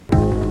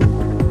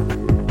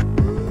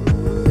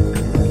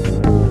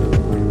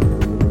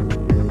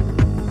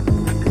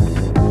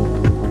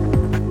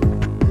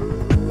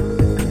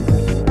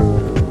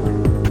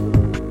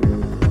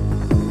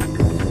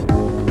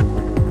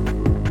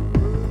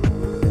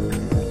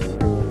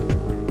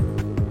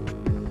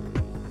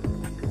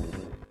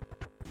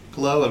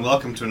Hello and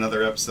welcome to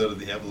another episode of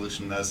the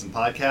Evolution Medicine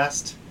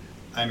Podcast.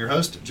 I'm your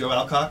host, Joe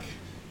Alcock.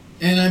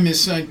 And I'm his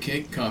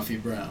sidekick, Coffee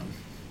Brown.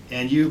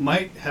 And you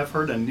might have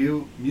heard a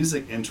new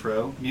music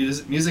intro.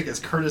 Music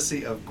is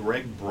courtesy of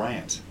Greg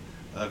Bryant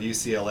of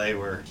UCLA,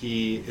 where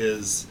he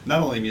is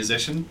not only a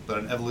musician, but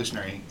an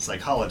evolutionary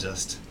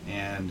psychologist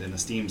and an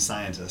esteemed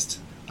scientist.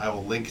 I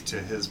will link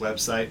to his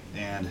website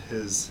and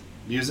his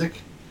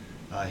music.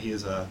 He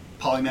is a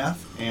polymath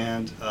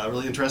and a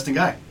really interesting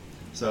guy.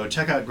 So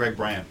check out Greg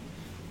Bryant.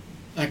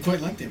 I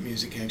quite like that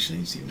music,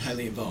 actually. It seemed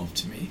highly evolved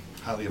to me.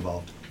 Highly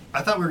evolved.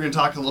 I thought we were going to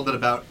talk a little bit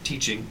about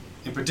teaching.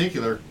 In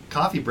particular,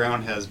 Coffee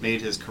Brown has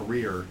made his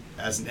career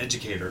as an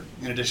educator,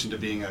 in addition to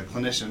being a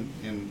clinician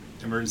in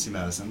emergency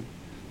medicine.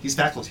 He's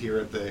faculty here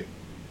at the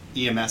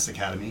EMS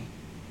Academy,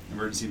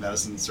 Emergency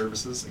Medicine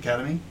Services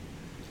Academy,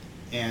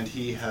 and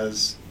he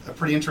has a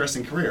pretty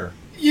interesting career.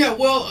 Yeah,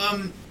 well,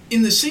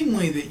 in the same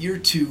way that your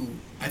two,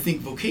 I think,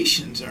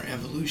 vocations are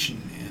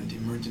evolution and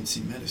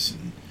emergency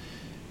medicine,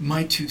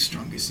 my two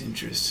strongest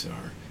interests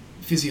are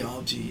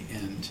physiology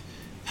and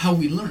how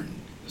we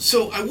learn.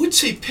 So I would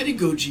say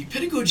pedagogy.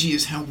 Pedagogy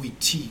is how we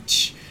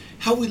teach.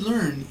 How we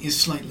learn is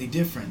slightly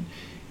different.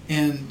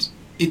 And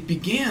it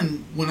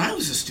began when I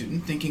was a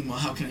student thinking, well,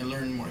 how can I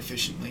learn more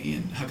efficiently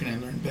and how can I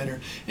learn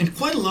better? And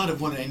quite a lot of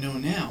what I know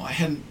now, I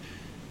hadn't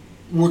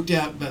worked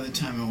out by the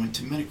time I went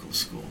to medical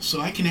school.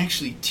 So I can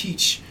actually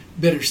teach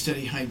better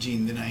study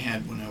hygiene than I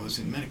had when I was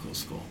in medical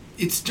school.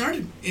 It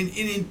started and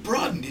it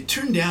broadened. It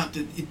turned out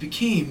that it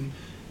became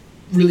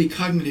really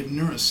cognitive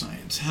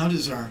neuroscience. How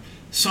does our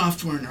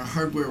software and our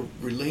hardware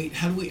relate?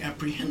 How do we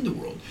apprehend the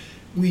world?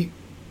 We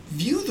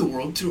view the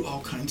world through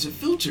all kinds of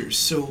filters.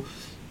 So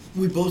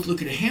we both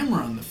look at a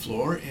hammer on the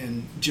floor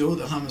and Joe,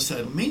 the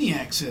homicidal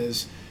maniac,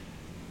 says,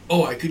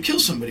 oh, I could kill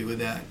somebody with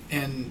that.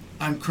 And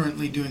I'm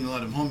currently doing a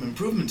lot of home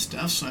improvement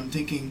stuff, so I'm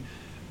thinking,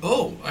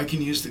 oh, I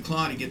can use the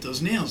claw to get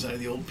those nails out of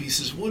the old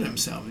pieces of wood I'm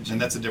salvaging.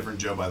 And that's a different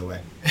Joe, by the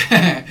way.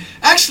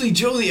 Actually,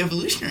 Joe, the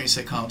evolutionary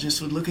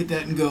psychologist, would look at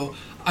that and go,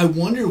 I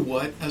wonder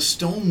what a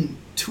stone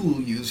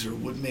tool user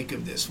would make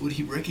of this. Would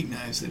he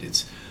recognize that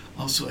it's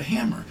also a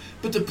hammer?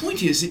 But the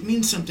point is, it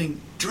means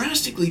something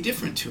drastically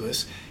different to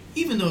us,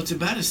 even though it's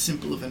about as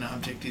simple of an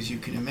object as you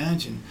can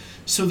imagine.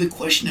 So the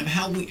question of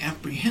how we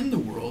apprehend the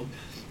world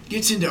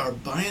gets into our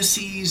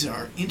biases,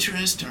 our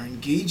interest, our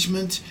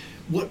engagement,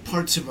 what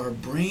parts of our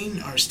brain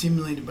are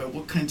stimulated by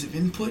what kinds of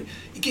input.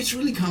 It gets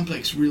really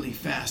complex really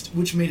fast,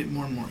 which made it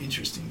more and more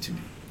interesting to me.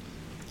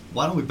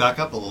 Why don't we back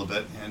up a little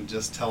bit and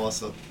just tell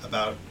us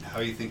about how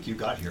you think you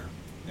got here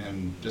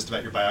and just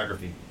about your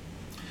biography.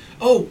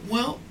 Oh,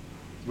 well,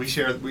 we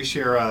share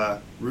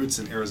roots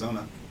in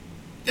Arizona.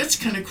 That's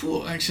kind of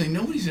cool. Actually,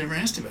 nobody's ever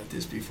asked about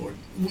this before.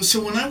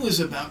 So when I was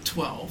about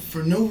 12,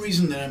 for no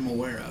reason that I'm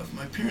aware of,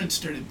 my parents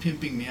started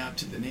pimping me out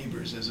to the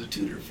neighbors as a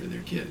tutor for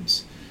their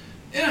kids.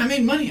 And I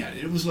made money at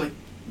it. It was like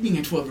being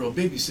a 12-year-old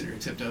babysitter,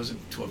 except I was a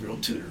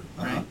 12-year-old tutor,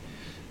 right? Uh-huh.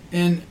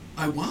 And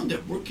I wound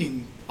up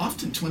working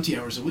often 20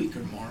 hours a week or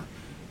more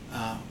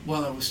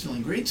while I was still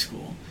in grade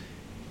school.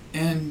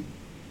 And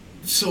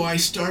so I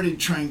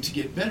started trying to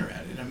get better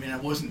at it. I mean, I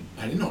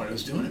didn't know what I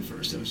was doing at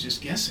first. I was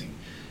just guessing.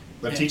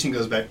 But teaching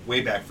goes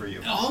way back for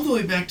you. All the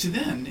way back to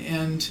then.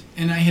 And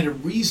I had a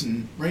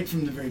reason right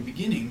from the very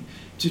beginning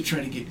to try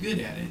to get good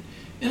at it.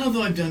 And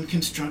although I've done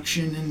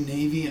construction and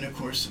Navy and, of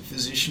course, a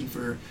physician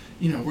for,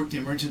 worked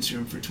in the emergency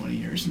room for 20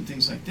 years and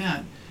things like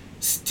that,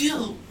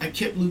 still I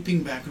kept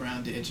looping back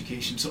around to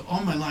education. So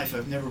all my life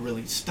I've never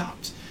really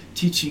stopped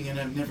teaching and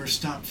I've never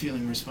stopped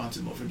feeling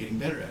responsible for getting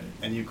better at it.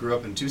 And you grew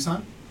up in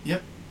Tucson?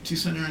 Yep,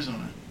 Tucson,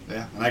 Arizona.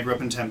 Yeah, and I grew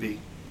up in Tempe.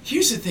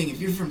 Here's the thing, if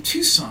you're from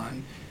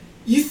Tucson,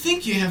 you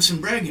think you have some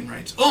bragging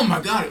rights. Oh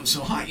my God, it was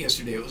so hot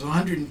yesterday. It was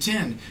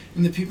 110.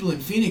 And the people in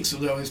Phoenix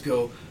will always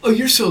go, oh,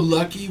 you're so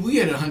lucky. We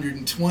had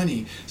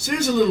 120. So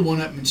there's a little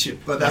one-upmanship.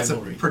 But that's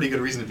rivalry. A pretty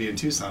good reason to be in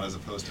Tucson as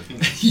opposed to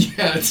Phoenix.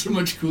 Yeah, it's so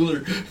much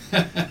cooler.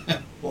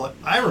 Well,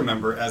 I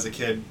remember as a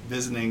kid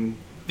visiting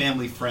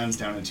family friends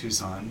down in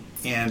Tucson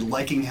and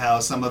liking how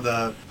some of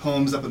the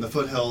homes up in the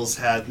foothills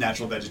had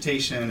natural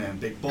vegetation and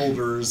big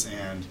boulders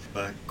and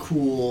a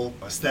cool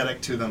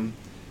aesthetic to them.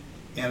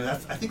 And I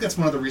think that's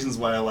one of the reasons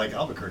why I like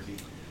Albuquerque.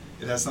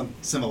 It has some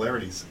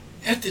similarities.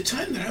 At the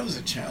time that I was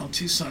a child,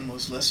 Tucson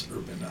was less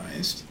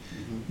urbanized.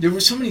 Mm-hmm. There were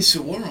so many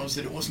saguaros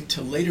that it wasn't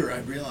until later I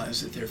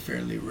realized that they're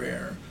fairly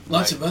rare.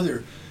 Lots of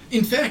other...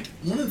 In fact,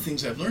 one of the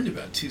things I've learned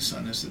about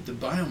Tucson is that the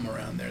biome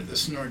around there, the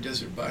Sonora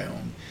Desert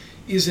biome,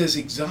 is as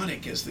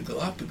exotic as the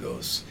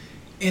Galapagos.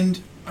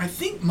 And I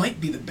think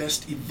might be the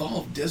best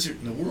evolved desert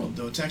in the world,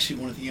 though it's actually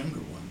one of the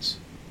younger ones.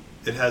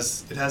 It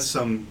has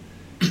some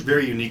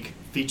very unique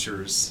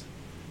features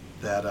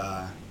that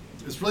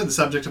it's really the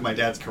subject of my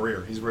dad's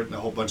career. He's written a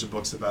whole bunch of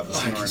books about the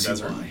Sonoran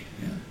Desert. Why.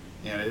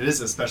 Yeah. And it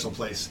is a special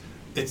place.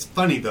 It's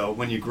funny, though,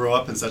 when you grow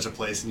up in such a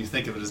place and you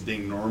think of it as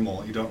being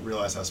normal, you don't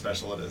realize how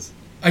special it is.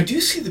 I do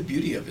see the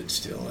beauty of it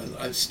still.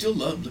 I still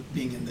love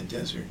being in the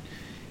desert.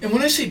 And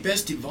when I say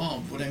best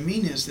evolved, what I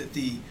mean is that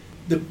the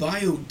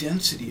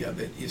biodensity of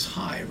it is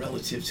high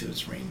relative to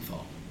its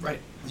rainfall.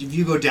 Right. If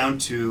you go down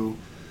to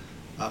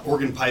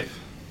Organ Pipe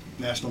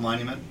national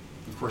monument.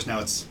 Of course, now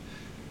it's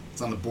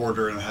on the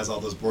border and it has all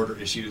those border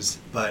issues.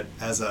 But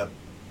as a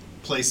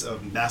place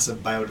of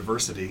massive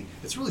biodiversity,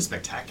 it's really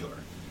spectacular.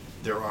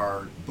 There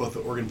are both the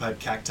organ pipe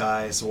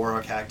cacti,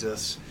 saguaro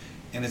cactus,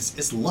 and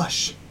it's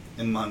lush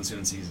in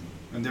monsoon season.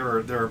 And there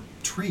are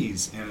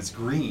trees, and it's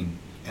green,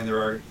 and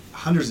there are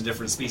hundreds of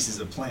different species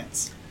of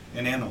plants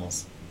and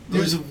animals.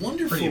 There's a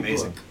wonderful Pretty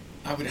amazing. book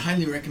I would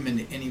highly recommend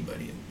to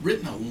anybody,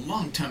 written a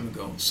long time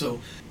ago,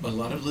 so a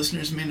lot of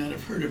listeners may not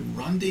have heard of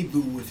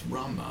Rendezvous with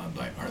Rama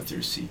by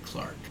Arthur C.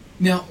 Clarke.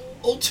 Now,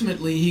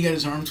 ultimately, he got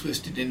his arm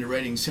twisted into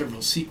writing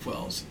several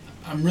sequels.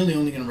 I'm really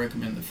only going to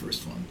recommend the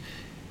first one.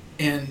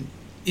 And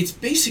it's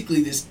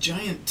basically this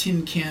giant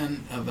tin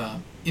can of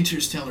a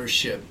interstellar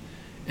ship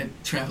and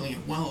traveling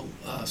at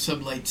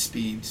sublight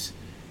speeds,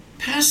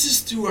 passes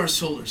through our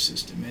solar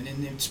system, and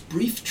in its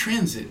brief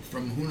transit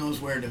from who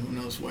knows where to who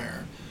knows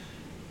where,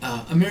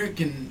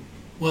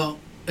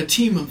 a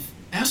team of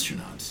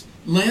astronauts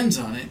lands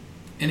on it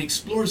and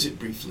explores it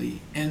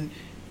briefly, and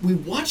we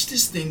watch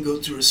this thing go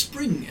through a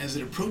spring as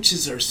it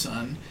approaches our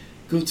sun,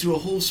 go through a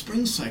whole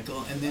spring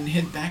cycle, and then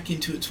head back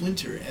into its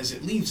winter as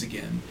it leaves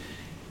again.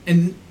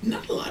 And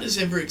not a lot is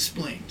ever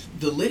explained.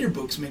 The later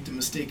books make the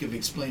mistake of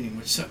explaining,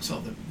 which sucks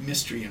all the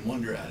mystery and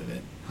wonder out of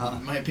it.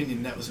 In my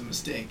opinion, that was a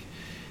mistake.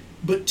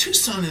 But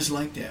Tucson is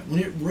like that. When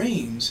it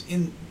rains,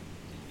 in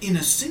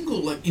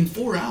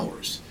 4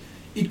 hours,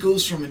 it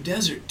goes from a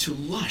desert to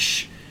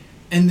lush.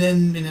 And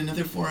then in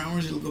another 4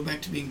 hours, it'll go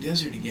back to being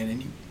desert again.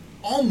 And you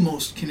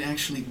almost can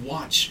actually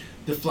watch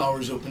the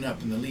flowers open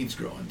up and the leaves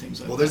grow and things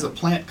like that. Well, there's a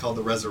plant called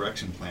the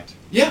resurrection plant.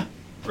 Yeah.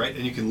 Right?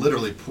 And you can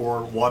literally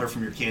pour water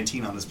from your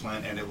canteen on this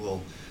plant, and it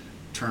will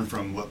turn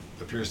from what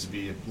appears to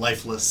be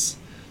lifeless,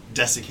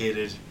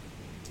 desiccated,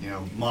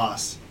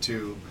 moss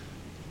to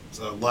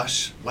a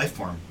lush life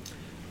form.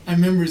 I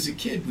remember as a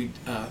kid, we'd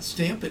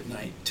stay up at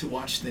night to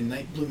watch the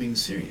night blooming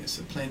cereus,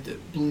 a plant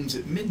that blooms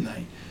at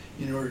midnight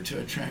in order to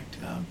attract,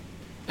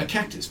 a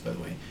cactus, by the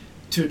way,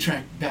 to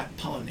attract bat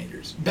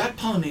pollinators. Bat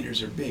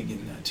pollinators are big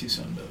in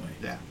Tucson, by the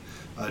way.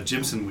 Yeah.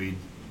 Jimson weed,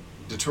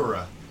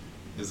 datura,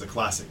 is a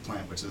classic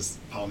plant which is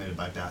pollinated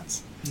by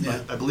bats. Yeah.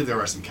 I believe there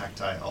are some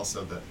cacti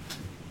also that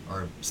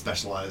are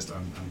specialized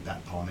on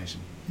bat pollination.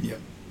 Yep.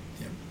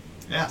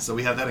 Yeah, so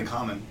we have that in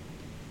common.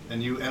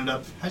 And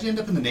how'd you end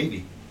up in the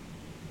Navy?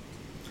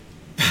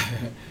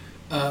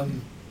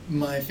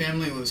 My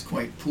family was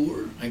quite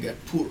poor. I got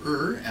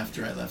poorer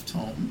after I left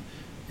home,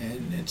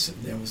 and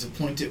there was a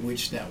point at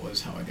which that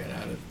was how I got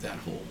out of that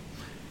hole,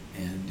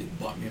 and it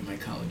bought me my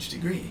college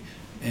degree.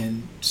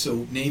 And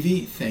so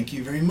Navy, thank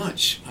you very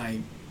much.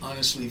 I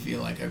honestly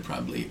feel like I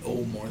probably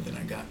owe more than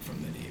I got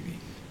from the Navy.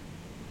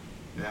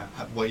 Yeah.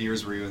 What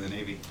years were you in the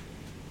Navy?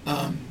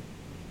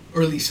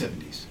 Early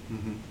 70s.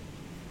 Mm-hmm.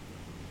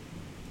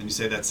 And you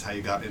say that's how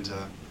you got into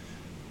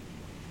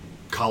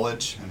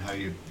college and how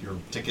your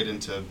ticket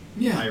into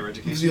higher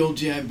education? It was the old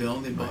GI Bill.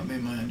 They bought me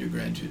my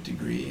undergraduate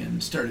degree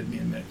and started me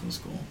in medical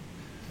school.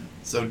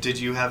 So did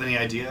you have any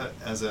idea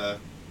as a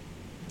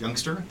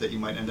youngster that you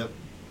might end up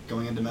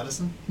going into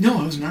medicine? No,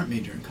 I was an art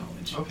major in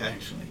college, Okay.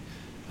 actually.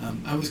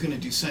 I was going to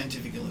do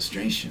scientific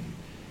illustration,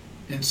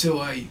 and so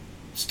I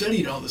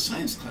studied all the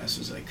science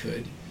classes I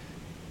could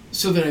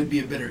so that I'd be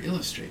a better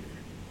illustrator,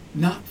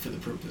 not for the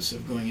purpose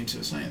of going into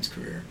a science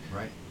career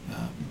Right.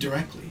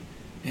 Directly,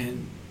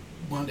 and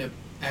wound up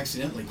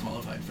accidentally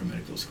qualified for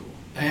medical school.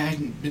 I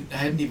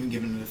hadn't even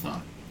given it a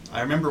thought.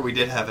 I remember we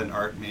did have an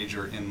art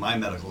major in my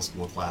medical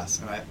school class,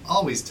 and I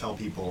always tell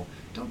people,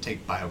 don't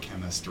take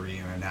biochemistry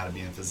and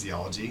anatomy and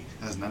physiology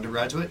as an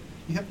undergraduate.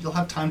 You'll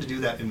have time to do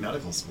that in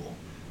medical school.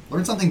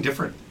 Learn something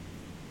different.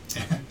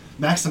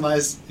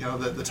 Maximize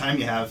the time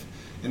you have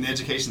in the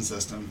education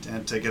system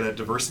and to get a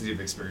diversity of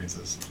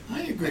experiences.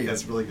 I agree. I think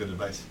that's really good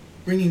advice.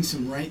 Bringing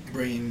some right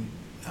brain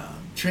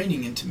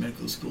training into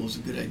medical school is a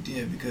good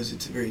idea because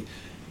it's a very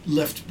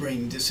left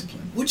brain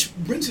discipline, which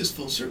brings us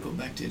full circle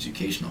back to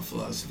educational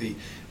philosophy.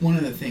 One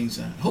of the things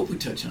I hope we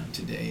touch on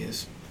today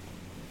is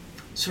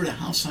sort of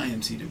how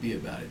sciencey to be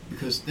about it,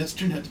 because that's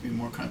turned out to be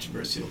more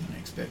controversial than I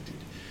expected.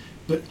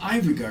 But I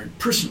regard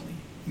personally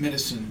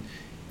medicine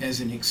as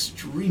an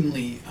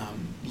extremely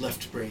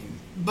left brain.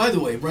 By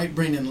the way, right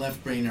brain and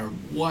left brain are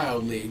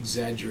wildly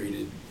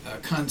exaggerated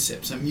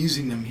concepts. I'm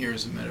using them here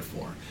as a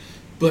metaphor.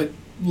 But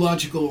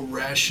logical,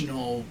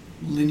 rational,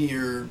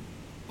 linear,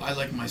 I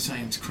like my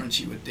science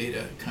crunchy with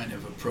data kind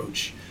of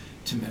approach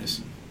to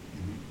medicine.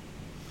 Mm-hmm.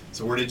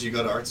 So where did you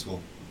go to art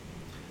school?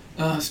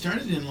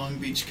 Started in Long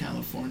Beach,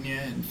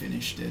 California, and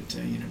finished at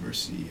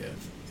University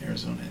of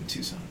Arizona in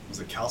Tucson. Was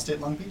it Cal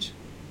State Long Beach?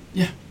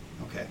 Yeah.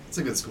 Okay, it's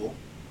a good school.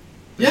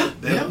 It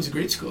was a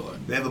great school.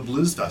 They have a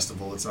blues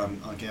festival that's on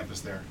campus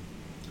there.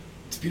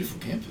 It's a beautiful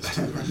campus,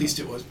 too, or at least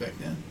it was back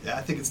then. Yeah,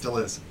 I think it still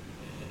is.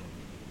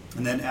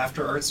 And then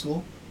after art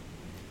school?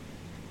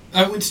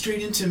 I went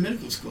straight into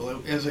medical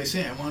school. As I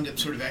say, I wound up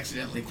sort of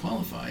accidentally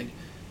qualified,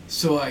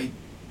 so I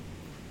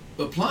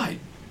applied,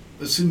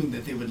 assuming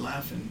that they would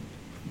laugh and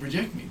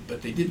reject me,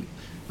 but they didn't.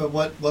 But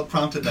what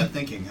prompted that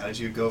thinking? How did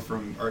you go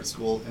from art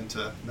school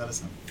into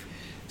medicine?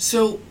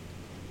 So,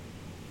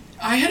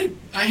 I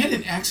had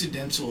an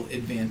accidental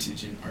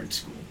advantage in art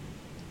school.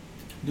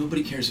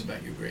 Nobody cares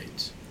about your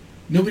grades.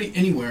 Nobody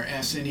anywhere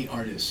asks any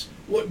artist,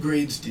 what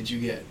grades did you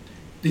get?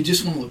 They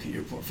just want to look at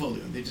your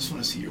portfolio. They just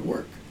want to see your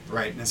work.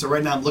 Right, and so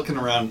right now I'm looking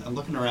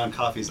around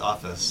Coffey's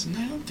office, And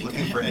I don't think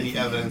looking I have for any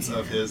anything evidence in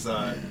of here. his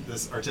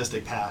this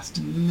artistic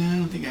past. No, I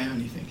don't think I have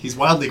anything. He's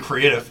wildly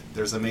creative.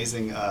 There's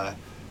amazing.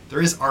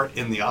 There is art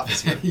in the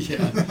office here.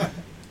 Yeah.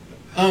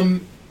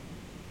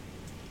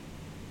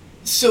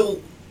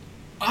 So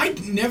I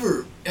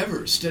never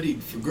ever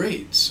studied for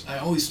grades. I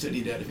always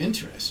studied out of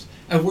interest.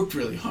 I worked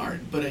really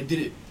hard, but I did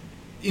it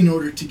in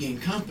order to gain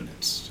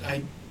competence.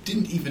 I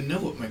didn't even know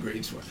what my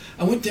grades were.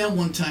 I went down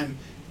one time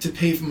to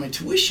pay for my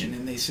tuition,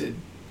 and they said,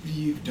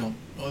 you don't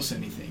owe us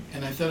anything.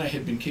 And I thought I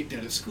had been kicked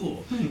out of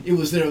school. It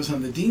was that I was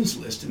on the dean's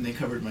list, and they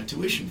covered my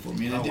tuition for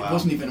me, and Oh, wow.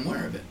 wasn't even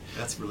aware of it.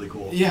 That's really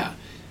cool. Yeah.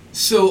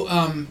 So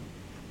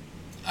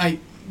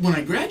when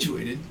I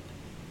graduated,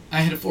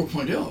 I had a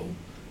 4.0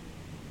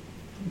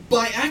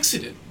 by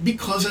accident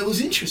because I was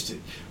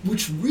interested,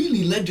 which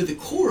really led to the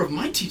core of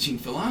my teaching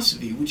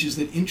philosophy, which is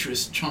that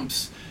interest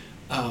trumps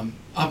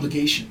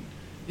obligation.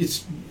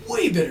 It's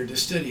way better to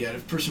study out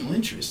of personal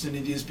interest than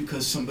it is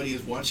because somebody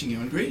is watching you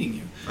and grading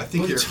you. I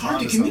think but you're it's hard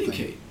to onto something.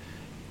 communicate.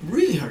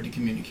 Really hard to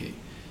communicate.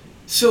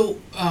 So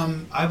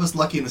I was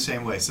lucky in the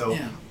same way. So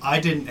Yeah. I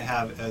didn't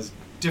have as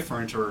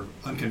different or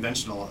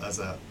unconventional as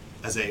a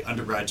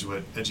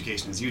undergraduate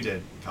education as you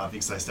did, Coffee,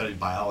 because I studied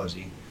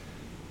biology.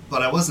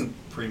 But I wasn't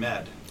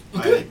pre-med.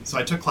 Okay. So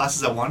I took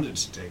classes I wanted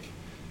to take.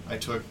 I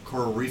took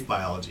coral reef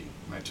biology.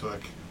 I took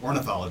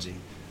ornithology.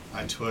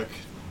 I took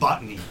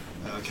botany,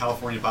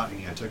 California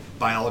botany. I took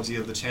biology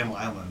of the Channel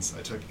Islands.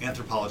 I took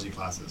anthropology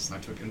classes. And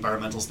I took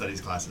environmental studies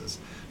classes.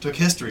 Took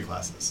history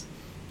classes.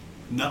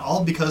 Not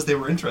all because they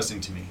were interesting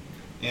to me.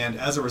 And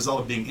as a result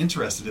of being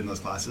interested in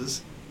those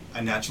classes, I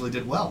naturally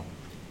did well.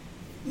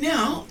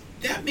 now,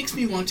 that makes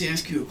me want to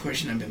ask you a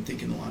question I've been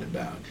thinking a lot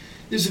about.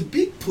 There's a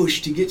big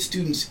push to get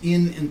students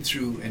in and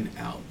through and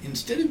out.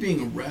 Instead of being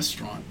a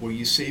restaurant where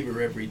you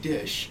savor every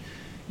dish,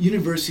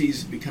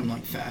 universities have become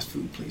like fast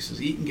food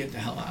places. Eat and get the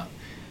hell out.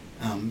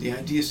 The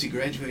idea is to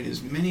graduate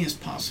as many as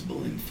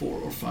possible in 4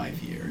 or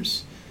 5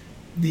 years.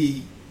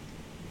 The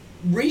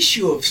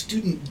ratio of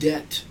student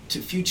debt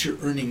to future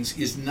earnings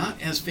is not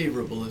as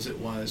favorable as it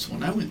was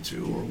when I went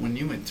through or when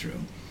you went through,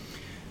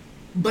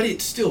 but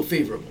it's still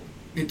favorable.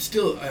 It's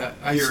still,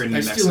 I Here in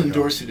New still Mexico.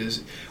 endorse it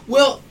as,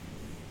 well,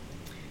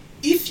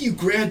 if you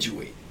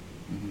graduate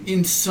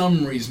in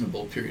some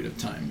reasonable period of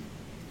time,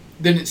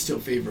 then it's still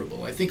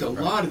favorable. I think a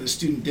lot of the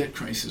student debt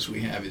crisis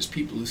we have is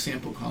people who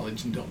sample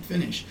college and don't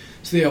finish.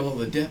 So they have all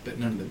the debt but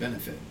none of the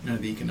benefit, none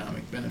of the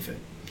economic benefit.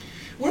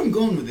 Where I'm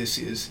going with this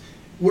is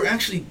we're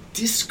actually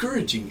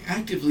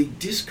actively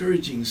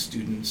discouraging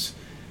students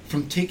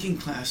from taking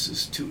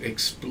classes to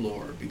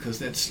explore because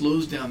that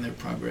slows down their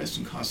progress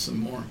and costs them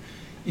more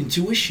in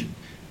tuition.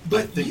 But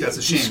I think you that's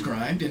a shame.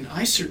 described, and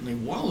I certainly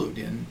wallowed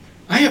in,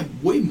 I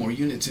have way more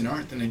units in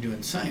art than I do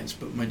in science,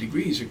 but my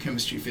degrees are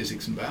chemistry,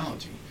 physics, and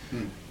biology.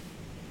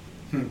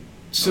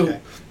 So, Okay.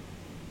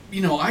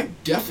 you know, I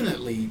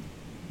definitely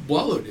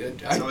wallowed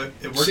it. I So it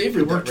worked,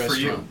 savored it worked that for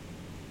you. restaurant.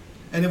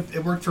 And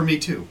it worked for me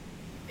too.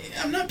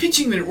 I'm not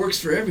pitching that it works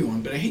for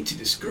everyone, but I hate to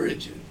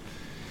discourage it.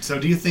 So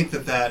do you think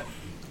that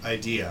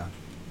idea,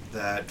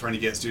 that trying to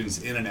get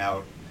students in and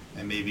out,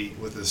 and maybe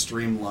with as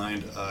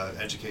streamlined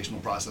educational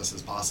process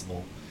as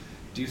possible,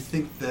 do you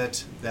think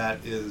that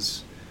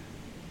is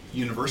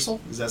universal?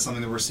 Is that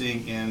something that we're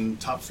seeing in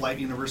top flight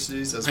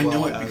universities as I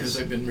well know it as... because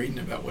I've been reading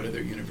about what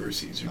other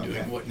universities are Okay.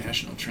 doing, what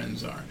national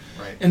trends are.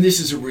 Right. And this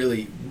is a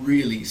really,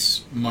 really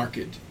marked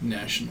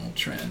national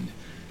trend.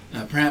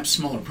 Perhaps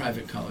smaller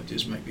private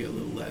colleges might be a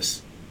little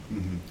less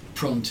Mhm.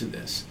 prone to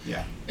this.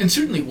 Yeah. And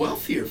certainly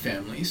wealthier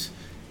families,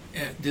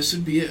 this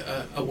would be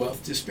a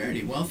wealth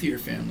disparity. Wealthier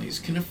families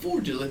can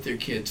afford to let their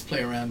kids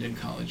play around in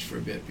college for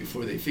a bit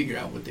before they figure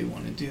out what they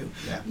want to do.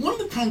 Yeah. One of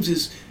the problems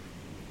is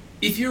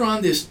if you're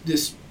on this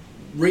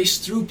race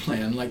through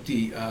plan like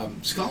the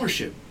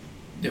scholarship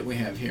that we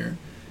have here,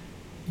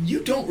 you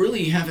don't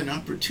really have an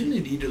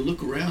opportunity to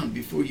look around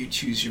before you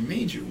choose your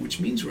major, which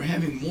means we're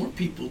having more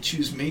people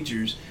choose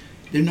majors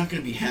they're not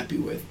going to be happy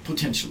with,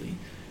 potentially,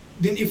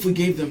 than if we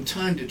gave them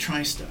time to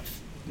try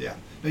stuff. Yeah.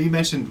 Now you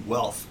mentioned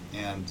wealth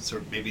and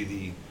sort of maybe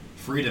the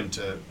freedom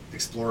to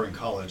explore in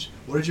college.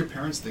 What did your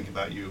parents think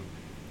about you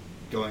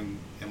going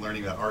and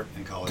learning about art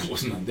in college? It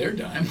wasn't on their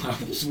dime. I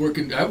was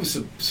working. I was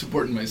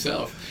supporting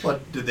myself.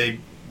 What, did they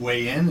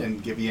weigh in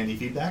and give you any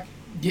feedback?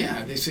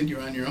 Yeah, they said, you're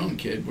on your own,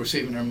 kid. We're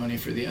saving our money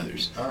for the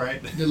others. All right.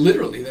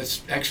 Literally,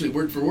 that's actually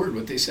word for word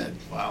what they said.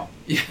 Wow.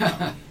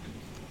 Yeah.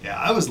 Yeah,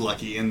 I was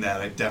lucky in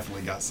that I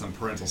definitely got some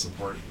parental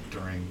support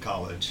during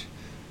college.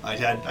 I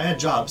had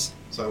jobs,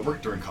 so I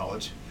worked during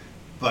college,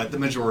 but the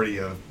majority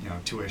of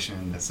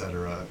tuition,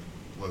 etc.,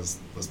 was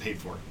paid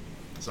for,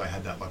 so I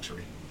had that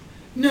luxury.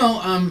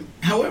 No,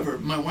 however,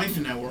 my wife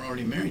and I were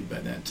already married by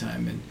that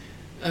time,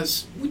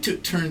 and we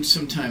took turns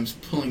sometimes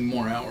pulling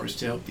more hours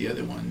to help the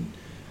other one,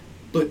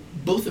 but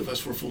both of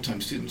us were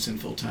full-time students and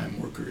full-time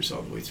workers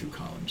all the way through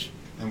college.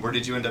 And where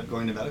did you end up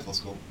going to medical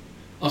school?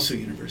 Also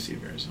University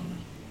of Arizona.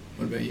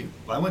 What about you?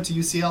 Well, I went to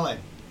UCLA.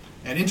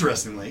 And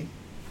interestingly,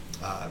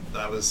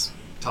 I was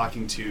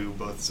talking to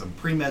both some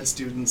pre-med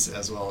students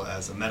as well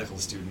as a medical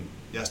student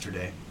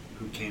yesterday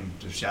who came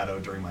to shadow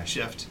during my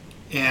shift.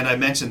 And I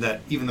mentioned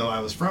that even though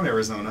I was from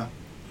Arizona,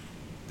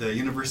 the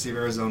University of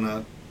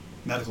Arizona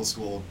Medical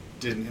School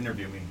didn't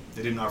interview me.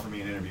 They didn't offer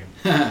me an interview.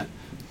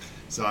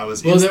 So I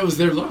was that was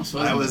their loss,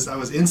 wasn't it? I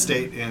was in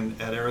state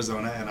at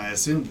Arizona, and I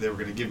assumed they were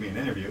going to give me an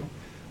interview,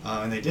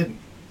 and they didn't.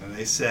 And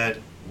they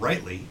said,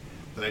 rightly,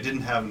 that I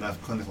didn't have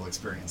enough clinical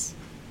experience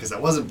because I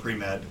wasn't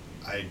pre-med.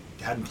 I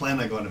hadn't planned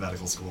on going to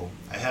medical school.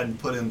 I hadn't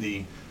put in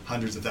the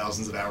hundreds of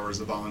thousands of hours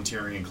of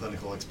volunteering and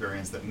clinical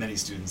experience that many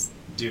students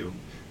do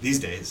these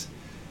days.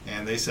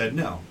 And they said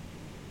no.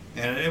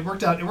 And it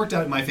worked out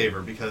in my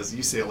favor because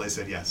UCLA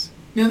said yes.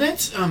 Now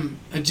that's a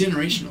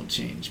generational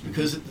change,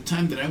 because at the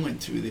time that I went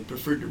through, they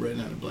preferred to write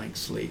on a blank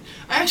slate.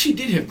 I actually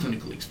did have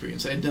clinical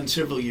experience. I had done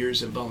several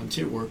years of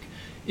volunteer work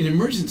in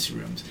emergency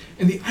rooms.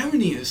 And the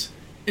irony is,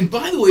 and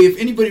by the way, if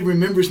anybody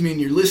remembers me and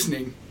you're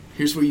listening,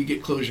 here's where you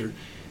get closure.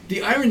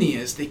 The irony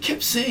is, they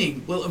kept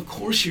saying, well, of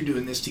course you're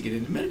doing this to get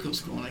into medical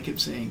school. And I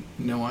kept saying,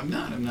 no, I'm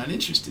not. I'm not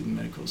interested in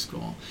medical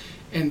school.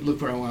 And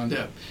look where I wound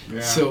up.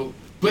 Yeah.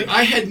 But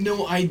I had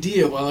no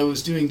idea while I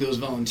was doing those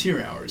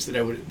volunteer hours that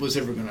I was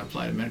ever going to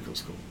apply to medical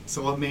school.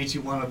 So what made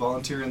you want to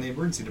volunteer in the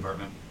emergency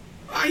department?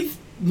 I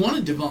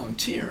wanted to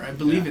volunteer. I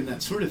believe in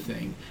that sort of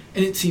thing.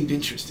 And it seemed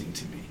interesting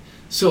to me.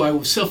 So I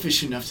was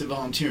selfish enough to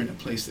volunteer in a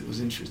place that was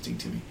interesting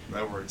to me.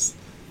 That works.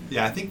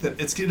 Yeah, I think that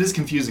it is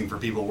confusing for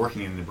people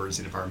working in the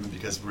emergency department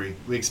because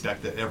we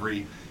expect that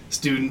every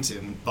student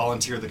and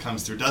volunteer that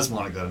comes through does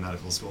want to go to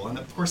medical school. And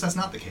of course, that's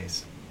not the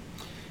case.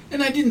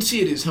 And I didn't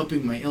see it as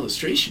helping my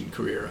illustration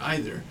career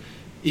either.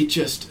 It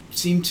just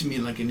seemed to me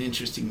like an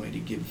interesting way to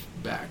give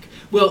back.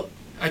 Well,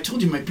 I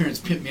told you my parents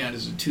pimped me out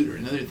as a tutor.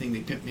 Another thing they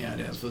pimped me out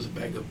as was a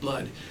bag of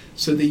blood.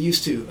 So they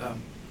used to,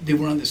 they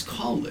were on this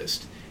call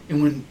list.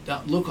 And when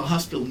the local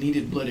hospital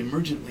needed blood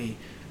emergently,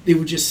 they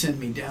would just send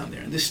me down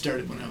there. And this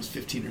started when I was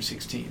 15 or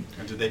 16.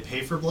 And did they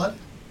pay for blood?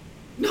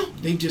 No,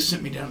 they just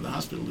sent me down to the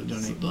hospital to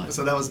donate blood.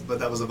 So that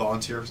was a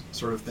volunteer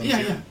sort of thing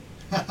too?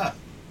 Yeah.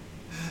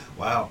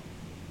 Wow.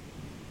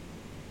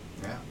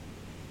 Yeah.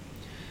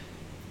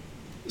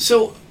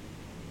 So,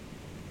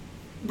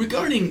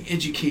 regarding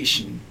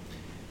education,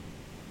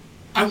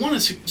 I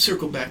want to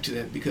circle back to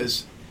that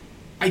because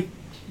I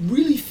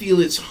really feel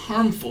it's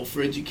harmful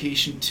for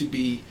education to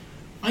be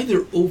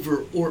either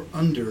over or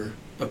under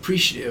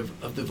appreciative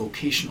of the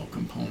vocational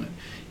component.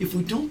 If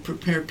we don't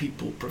prepare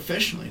people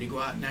professionally to go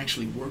out and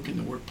actually work in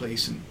the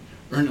workplace and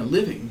earn a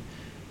living,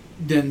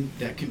 then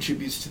that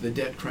contributes to the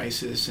debt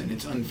crisis and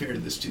it's unfair to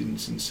the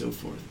students and so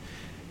forth.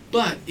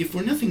 But if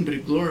we're nothing but a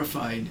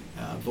glorified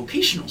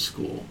vocational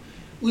school,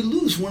 we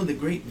lose one of the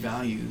great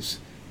values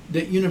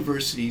that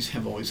universities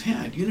have always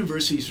had.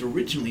 Universities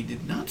originally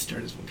did not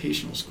start as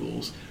vocational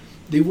schools.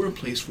 They were a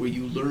place where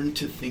you learned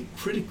to think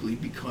critically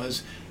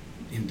because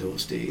in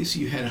those days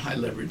you had high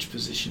leverage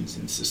positions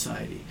in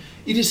society.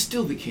 It is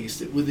still the case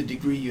that with a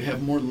degree you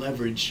have more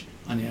leverage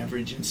on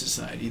average in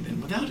society than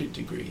without a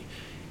degree.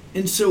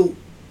 And so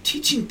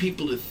teaching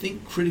people to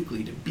think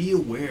critically, to be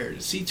aware,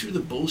 to see through the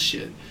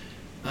bullshit,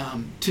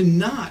 to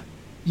not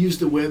use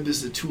the web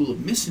as a tool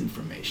of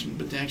misinformation,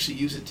 but to actually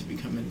use it to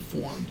become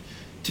informed,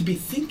 to be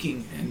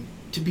thinking and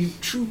to be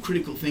true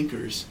critical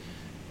thinkers.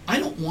 I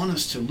don't want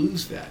us to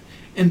lose that.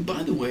 And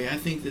by the way, I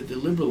think that the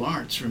liberal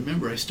arts,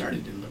 remember I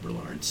started in liberal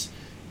arts,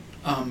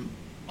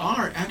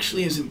 are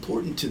actually as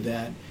important to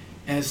that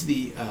as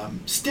the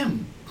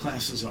STEM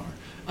classes are.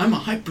 I'm a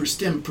hyper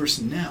STEM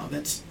person now.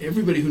 That's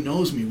everybody who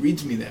knows me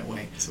reads me that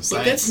way. So but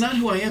science, that's not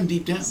who I am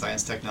deep down.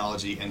 Science,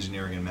 technology,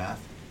 engineering, and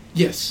math.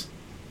 Yes.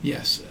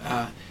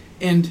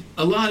 And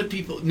a lot of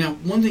people, now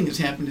one thing that's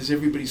happened is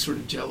everybody's sort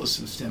of jealous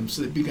of STEM,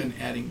 so they've begun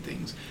adding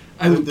things.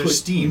 I would put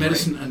STEAM,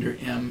 medicine right? under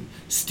M.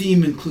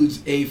 STEAM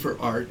includes A for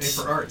arts.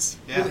 A for arts,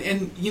 yeah.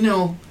 And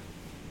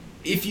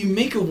if you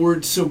make a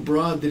word so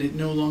broad that it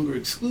no longer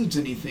excludes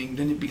anything,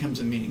 then it becomes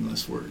a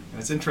meaningless word. And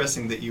it's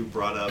interesting that you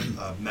brought up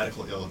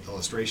medical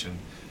illustration.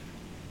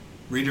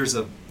 Readers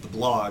of the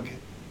blog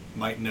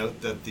might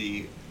note that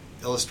the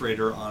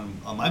illustrator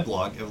on my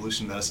blog,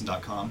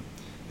 evolutionmedicine.com,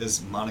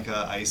 is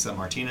Monica Aisa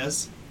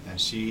Martinez, and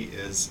she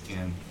is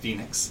in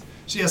Phoenix.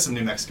 She has some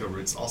New Mexico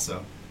roots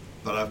also,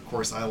 but of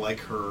course I like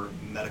her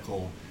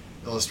medical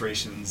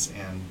illustrations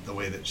and the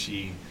way that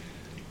she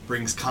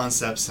brings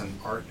concepts and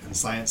art and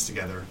science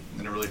together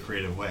in a really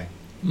creative way.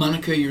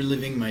 Monica, you're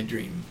living my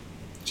dream.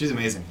 She's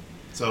amazing.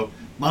 So,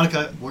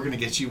 Monica, we're going to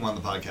get you on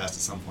the podcast at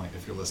some point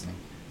if you're listening.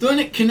 Though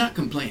I cannot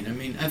complain. I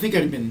mean, I think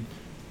I'd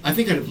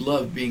have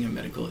loved being a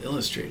medical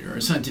illustrator or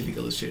a scientific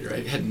illustrator.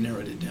 I hadn't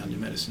narrowed it down to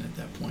medicine at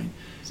that point.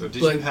 So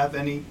did you have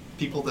any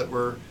people that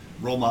were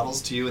role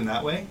models to you in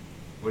that way?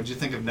 What did you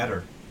think of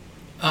Netter?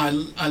 I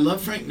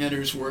love Frank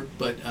Netter's work,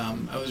 but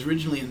I was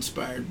originally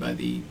inspired by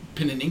the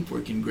pen and ink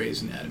work in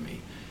Gray's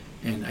Anatomy.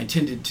 And I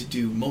tended to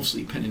do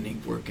mostly pen and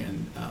ink work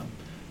and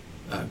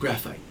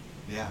graphite.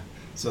 Yeah.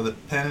 So the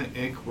pen and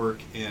ink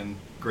work in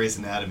Gray's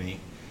Anatomy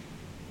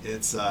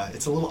it's a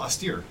little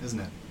austere, isn't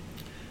it?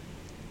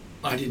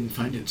 I didn't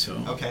find it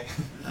so. Okay.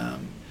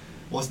 Um,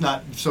 Well, it's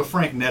not. So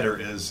Frank Netter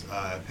is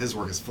his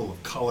work is full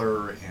of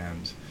color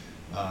and.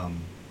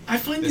 I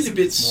find it a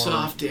bit it's more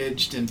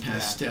soft-edged and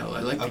pastel. Yeah.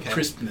 I like the Okay.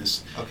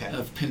 crispness Okay.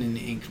 of pen and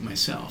ink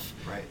myself.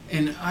 Right.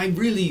 And I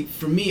really,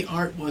 for me,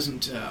 art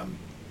wasn't.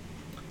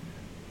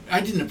 I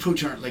didn't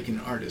approach art like an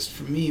artist.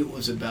 For me, it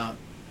was about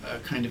a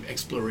kind of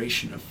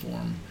exploration of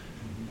form,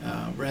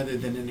 rather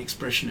than an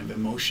expression of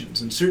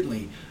emotions. And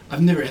certainly,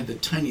 I've never had the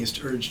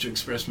tiniest urge to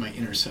express my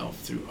inner self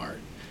through art.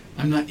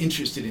 I'm not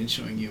interested in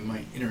showing you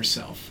my inner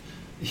self.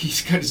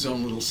 He's got his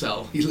own little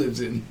cell he lives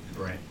in.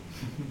 Right.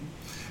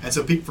 And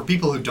so for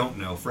people who don't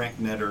know, Frank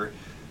Netter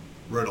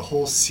wrote a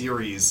whole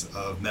series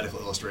of medical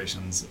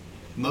illustrations,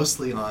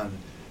 mostly on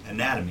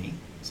anatomy.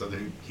 So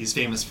he's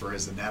famous for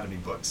his anatomy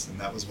books, and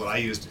that was what I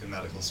used in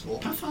medical school.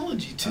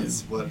 Pathology, too.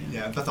 That's what,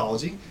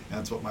 pathology. And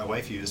that's what my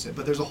wife used.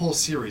 But there's a whole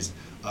series,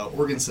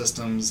 organ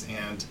systems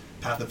and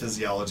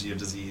pathophysiology of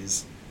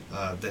disease,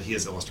 that he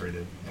has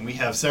illustrated. And we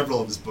have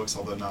several of his books,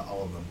 although not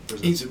all of them.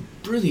 He's a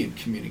brilliant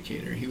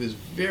communicator. He was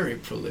very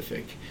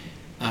prolific.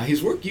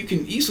 His work, you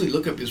can easily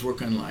look up his work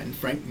online,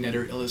 Frank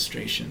Netter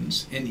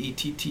Illustrations,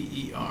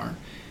 Netter.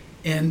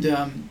 And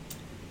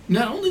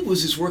not only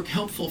was his work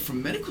helpful for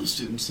medical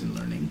students in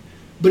learning,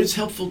 but it's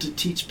helpful to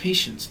teach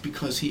patients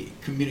because he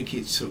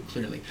communicates so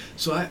clearly.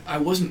 So I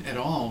wasn't at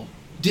all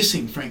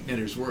dissing Frank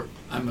Netter's work.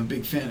 I'm a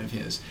big fan of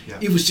his. Yeah.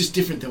 It was just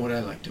different than what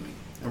I like doing.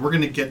 And we're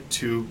going to get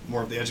to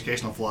more of the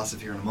educational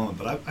philosophy here in a moment,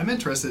 but I'm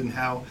interested in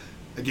how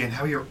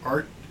your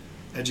art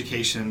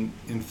education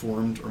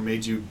informed or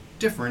made you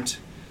different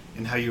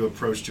in how you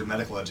approached your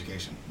medical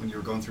education when you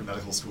were going through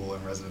medical school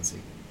and residency.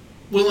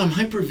 Well, I'm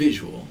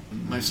hypervisual.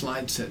 My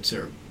slide sets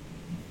are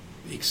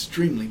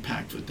extremely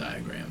packed with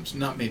diagrams,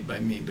 not made by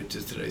me, but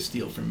just that I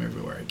steal from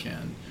everywhere I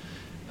can.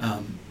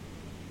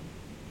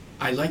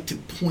 I like to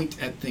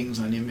point at things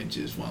on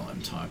images while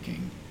I'm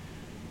talking.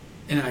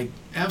 And I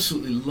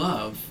absolutely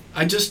love,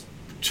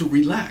 to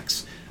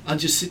relax, I'll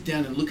just sit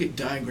down and look at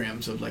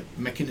diagrams of like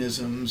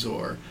mechanisms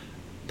or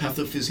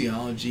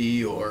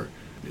pathophysiology or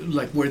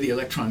like where the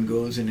electron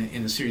goes in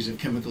a series of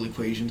chemical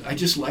equations. I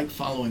just like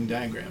following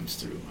diagrams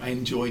through. I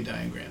enjoy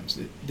diagrams.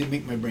 They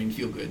make my brain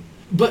feel good.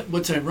 But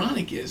what's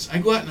ironic is I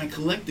go out and I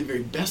collect the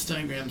very best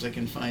diagrams I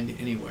can find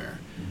anywhere.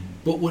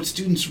 But what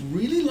students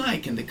really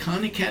like, and the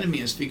Khan Academy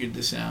has figured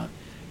this out,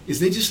 is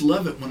they just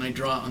love it when I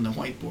draw on the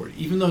whiteboard.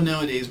 Even though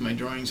nowadays my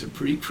drawings are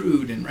pretty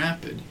crude and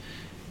rapid,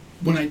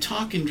 when I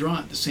talk and draw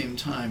at the same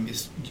time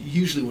is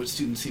usually what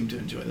students seem to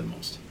enjoy the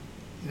most.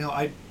 You know,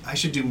 I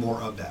should do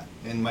more of that.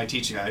 In my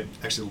teaching, I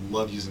actually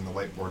love using the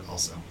whiteboard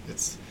also.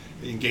 It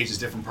engages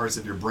different parts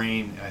of your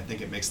brain, and I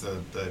think it makes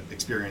the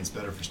experience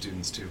better for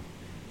students too.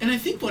 And I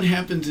think what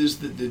happens is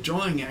that the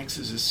drawing acts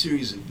as a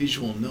series of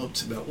visual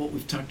notes about what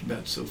we've talked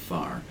about so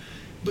far,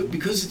 but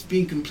because it's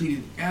being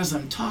completed as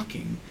I'm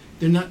talking,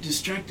 they're not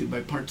distracted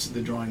by parts of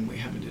the drawing we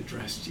haven't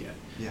addressed yet.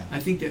 Yeah.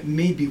 I think that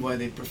may be why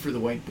they prefer the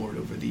whiteboard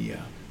over the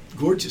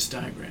gorgeous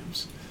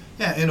diagrams.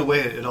 Yeah, in a way,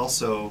 it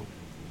also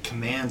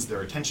commands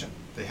their attention.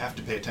 They have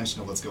to pay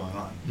attention to what's going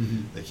on.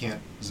 Mm-hmm. They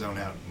can't zone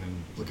out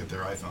and look at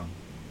their iPhone.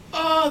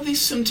 They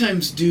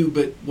sometimes do,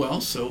 but,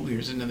 so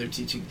here's another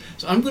teaching.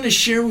 So I'm going to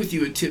share with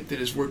you a tip that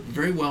has worked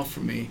very well for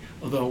me,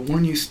 although I'll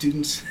warn you,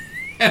 students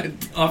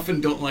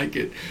often don't like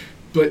it,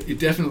 but it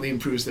definitely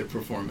improves their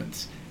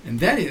performance. And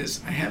that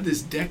is, I have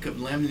this deck of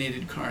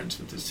laminated cards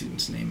with the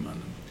student's name on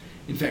them.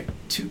 In fact,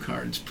 2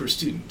 cards per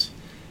student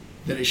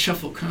that I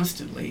shuffle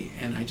constantly,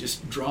 and I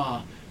just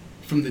draw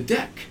from the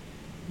deck.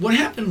 What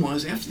happened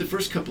was, after the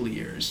first couple of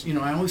years,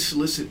 I always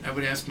I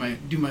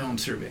would do my own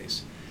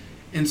surveys.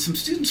 And some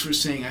students were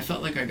saying, I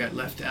felt like I got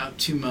left out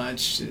too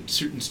much, that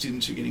certain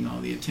students are getting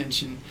all the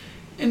attention.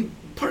 And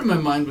part of my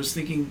mind was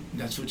thinking,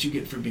 that's what you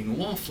get for being a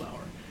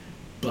wallflower.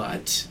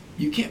 But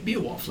you can't be a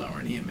wallflower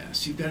in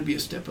EMS. You've got to be a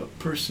step-up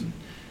person.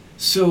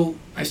 So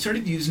I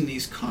started using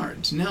these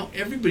cards. Now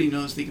everybody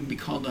knows they can be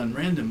called on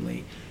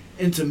randomly,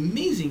 and it's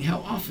amazing how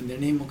often their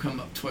name will come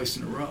up twice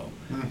in a row.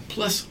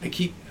 Plus, I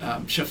keep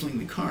shuffling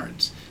the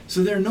cards.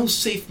 So there are no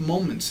safe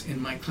moments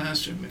in my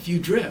classroom. If you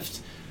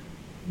drift,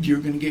 you're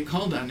going to get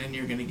called on and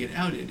you're going to get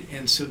outed.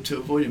 And so to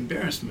avoid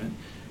embarrassment,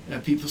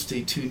 people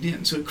stay tuned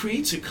in. So it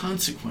creates a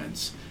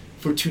consequence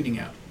for tuning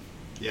out.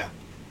 Yeah.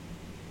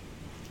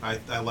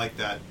 I like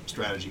that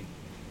strategy.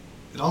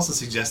 It also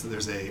suggests that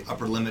there's a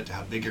upper limit to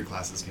how big your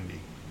classes can be.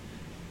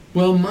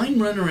 Well, mine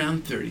run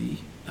around 30.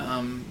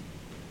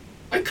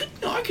 I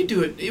could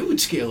do it. It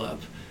would scale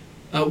up.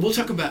 We'll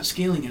talk about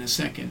scaling in a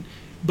second.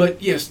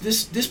 But yes,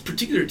 this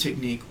particular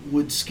technique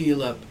would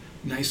scale up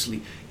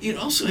nicely. It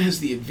also has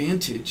the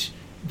advantage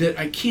that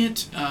I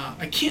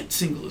can't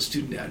single a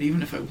student out,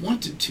 even if I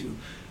wanted to.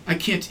 I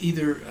can't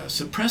either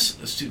suppress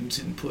a student's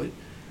input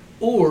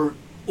or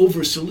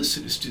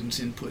over-solicit a student's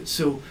input.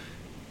 So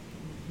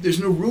there's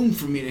no room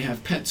for me to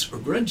have pets or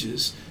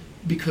grudges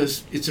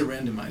because it's a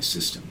randomized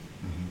system.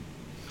 Mm-hmm.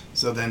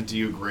 So then do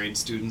you grade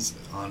students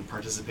on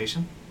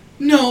participation?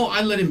 No,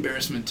 I let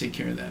embarrassment take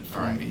care of that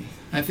for me.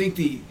 I think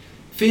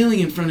failing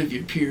in front of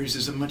your peers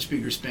is a much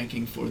bigger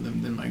spanking for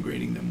them than my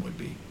grading them would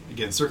be.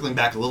 Again, circling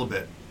back a little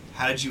bit,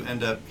 how did you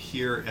end up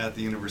here at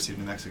the University of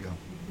New Mexico?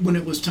 When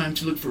it was time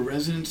to look for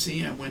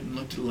residency, I went and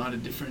looked at a lot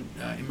of different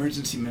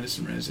emergency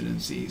medicine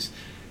residencies.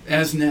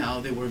 As now,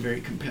 they were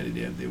very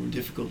competitive. They were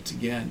difficult to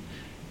get.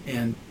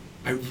 And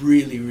I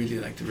really, really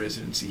liked the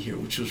residency here,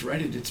 which was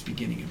right at its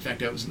beginning. In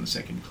fact, I was in the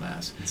second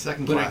class.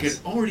 But I could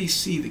already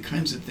see the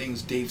kinds of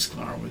things Dave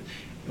Sklar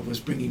was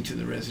bringing to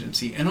the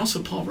residency, and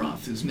also Paul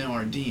Roth, who's now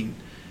our dean,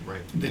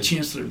 right, the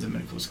chancellor of the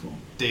medical school.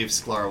 Dave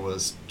Sklar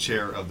was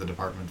chair of the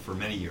department for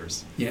many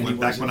years. Yeah,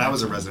 back when I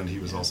was a resident, he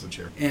was also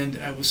chair. And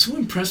I was so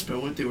impressed by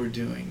what they were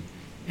doing,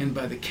 and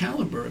by the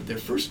caliber of their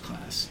first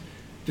class,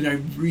 that I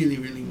really,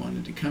 really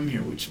wanted to come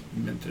here, which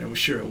meant that I was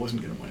sure I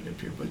wasn't going to wind up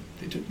here, but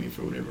they took me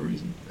for whatever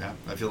reason. Yeah,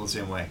 I feel the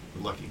same way.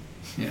 We're lucky.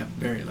 Yeah,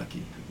 very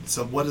lucky.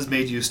 So what has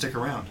made you stick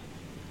around?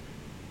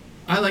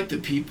 I like the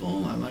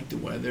people. I like the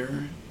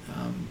weather.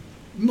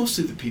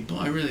 Mostly the people.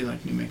 I really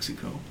like New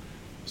Mexico.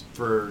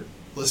 For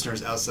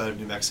listeners outside of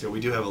New Mexico, we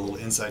do have a little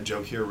inside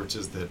joke here, which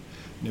is that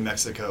New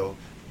Mexico,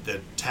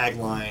 the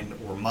tagline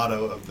or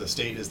motto of the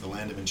state is the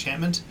land of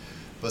enchantment,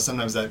 but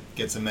sometimes that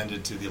gets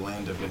amended to the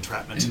land of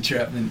entrapment.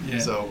 Entrapment, yeah.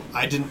 So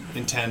I didn't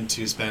intend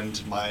to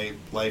spend my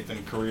life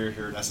and career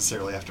here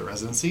necessarily after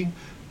residency,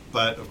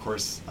 but of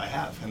course I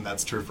have, and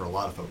that's true for a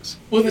lot of folks.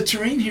 Well, the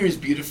terrain here is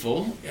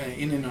beautiful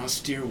in an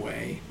austere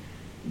way.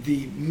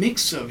 The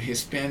mix of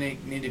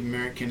Hispanic, Native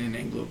American, and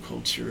Anglo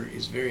culture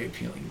is very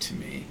appealing to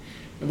me.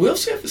 And we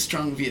also have a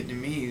strong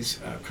Vietnamese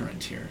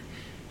current here.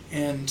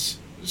 And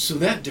so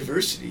that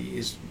diversity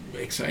is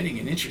exciting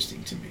and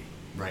interesting to me.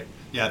 Right.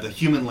 Yeah, the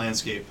human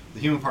landscape, the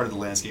human part of the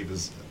landscape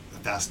is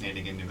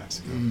fascinating in New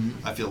Mexico.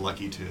 Mm-hmm. I feel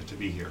lucky to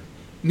be here.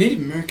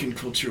 Native American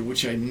culture,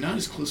 which I'm not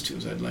as close to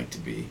as I'd like to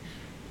be,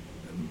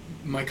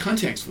 my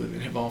contacts with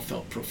it have all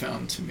felt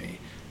profound to me.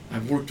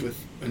 I've worked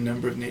with a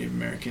number of Native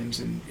Americans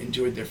and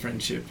enjoyed their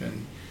friendship,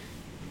 and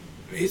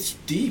it's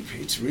deep.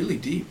 It's really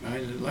deep.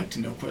 I'd like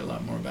to know quite a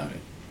lot more about it.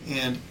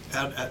 And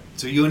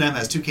so UNM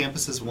has two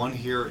campuses, one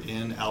here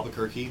in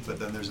Albuquerque, but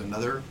then there's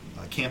another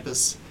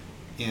campus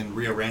in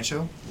Rio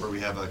Rancho where we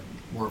have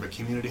more of a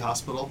community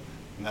hospital,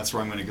 and that's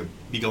where I'm going to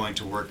be going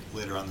to work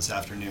later on this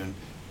afternoon.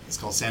 It's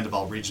called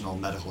Sandoval Regional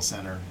Medical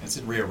Center. It's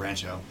in Rio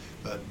Rancho,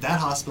 but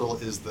that hospital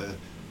is the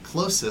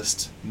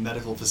closest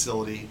medical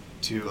facility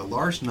to a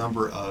large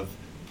number of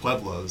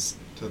pueblos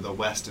to the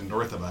west and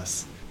north of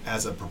us.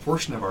 As a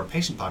proportion of our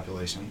patient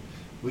population,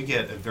 we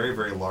get a very,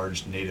 very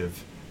large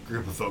native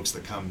group of folks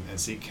that come and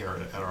seek care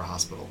at our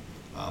hospital.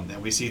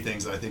 And we see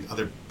things that I think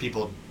other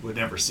people would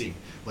never see,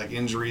 like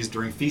injuries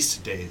during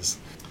feast days.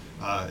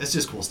 It's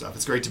just cool stuff.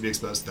 It's great to be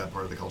exposed to that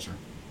part of the culture.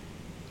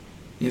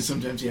 Yeah,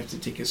 sometimes you have to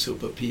take a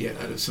sopapilla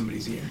out of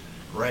somebody's ear.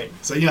 Right.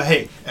 So,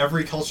 hey,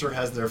 every culture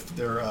has their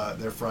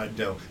fried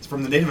dough. It's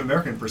from the Native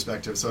American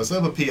perspective. So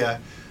sopapilla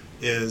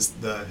is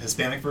the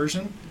Hispanic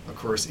version. Of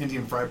course,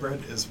 Indian fry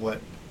bread is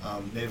what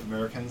Native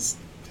Americans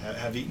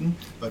have eaten,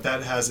 but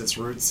that has its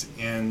roots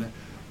in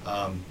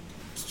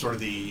sort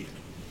of the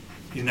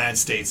United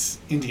States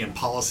Indian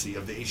policy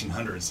of the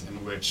 1800s,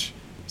 in which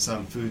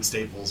some food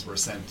staples were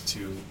sent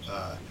to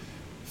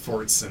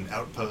forts and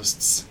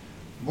outposts,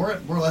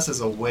 more or less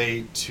as a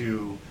way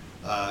to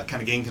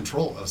kind of gain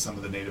control of some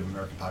of the Native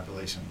American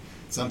population.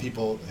 Some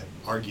people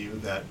argue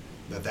that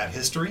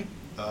history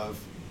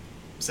of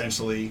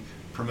essentially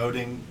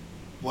promoting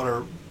what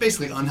are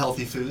basically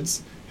unhealthy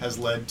foods has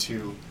led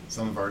to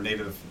some of our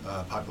native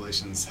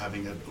populations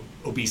having an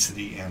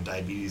obesity and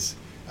diabetes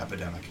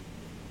epidemic.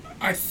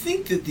 I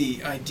think that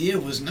the idea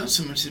was not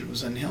so much that it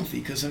was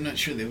unhealthy, because I'm not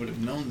sure they would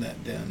have known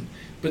that then,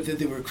 but that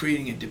they were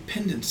creating a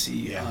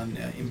dependency on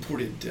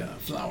imported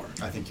flour.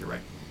 I think you're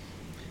right.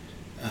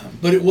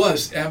 But it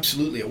was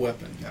absolutely a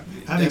weapon. Yeah.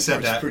 Having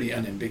said that, pretty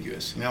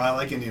unambiguous. I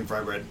like Indian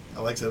fry bread.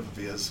 I like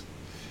sopapillas.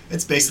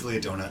 It's basically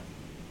a donut.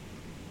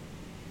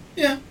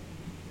 Yeah.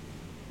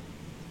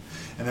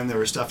 And then there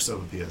were stuffed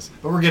sopapillas.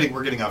 But we're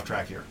getting off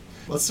track here.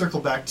 Let's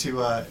circle back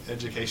to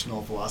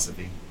educational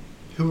philosophy.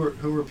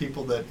 Who were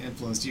people that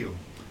influenced you?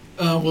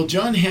 Well,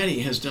 John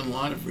Hattie has done a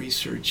lot of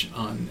research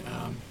on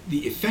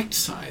the effect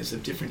size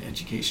of different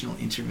educational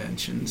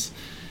interventions.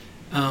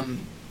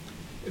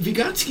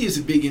 Vygotsky is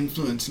a big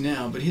influence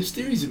now, but his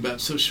theories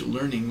about social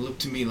learning look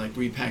to me like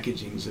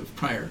repackagings of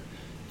prior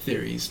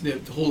theories. The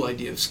whole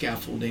idea of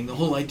scaffolding, the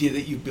whole idea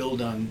that you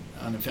build on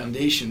a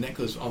foundation, that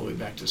goes all the way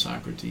back to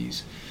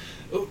Socrates.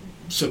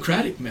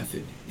 Socratic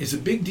method is a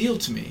big deal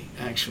to me,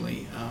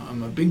 actually.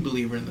 I'm a big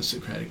believer in the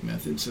Socratic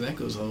method, so that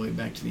goes all the way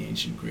back to the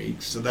ancient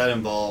Greeks. So that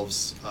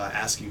involves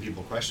asking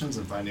people questions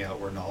and finding out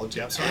where knowledge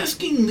gaps are?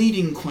 Asking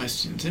leading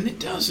questions, and it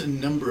does a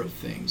number of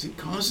things. It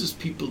causes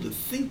people to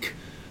think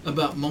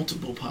about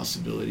multiple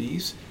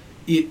possibilities.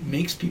 It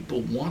makes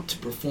people want to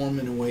perform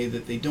in a way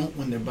that they don't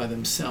when they're by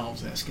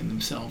themselves, asking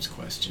themselves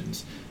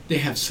questions. They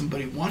have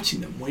somebody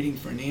watching them, waiting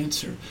for an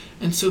answer,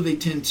 and so they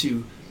tend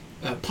to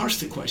parse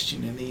the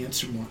question and they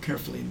answer more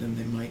carefully than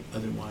they might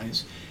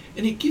otherwise.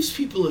 and it gives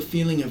people a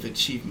feeling of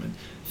achievement.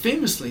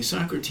 Famously,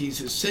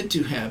 Socrates is said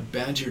to have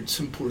badgered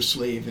some poor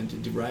slave into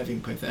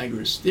deriving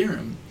Pythagoras'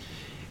 theorem,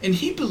 and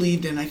he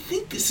believed, and I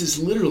think this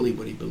is literally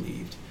what he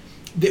believed,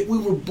 that we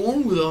were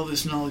born with all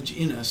this knowledge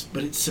in us,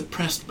 but it's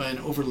suppressed by an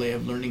overlay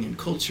of learning and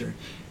culture,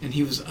 and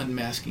he was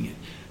unmasking it.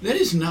 That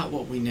is not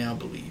what we now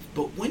believe,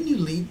 but when you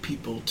lead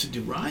people to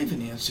derive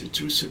an answer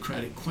through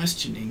Socratic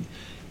questioning,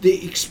 they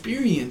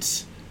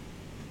experience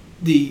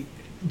the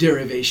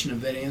derivation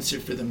of that answer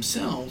for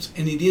themselves,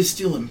 and it is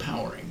still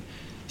empowering.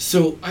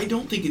 So I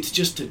don't think it's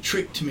just a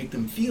trick to make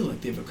them feel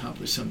like they've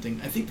accomplished something.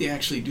 I think they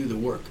actually do the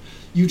work.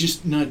 You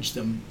just nudge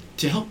them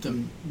to help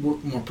them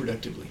work more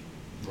productively.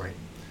 Right.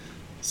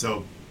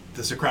 So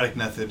the Socratic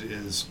method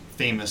is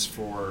famous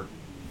for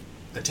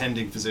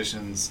attending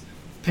physicians,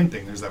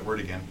 pimping, there's that word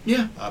again.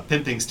 Yeah.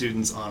 Pimping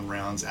students on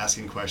rounds,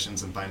 asking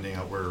questions and finding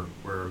out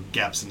where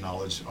gaps in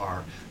knowledge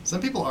are.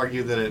 Some people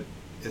argue that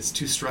it's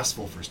too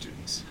stressful for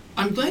students.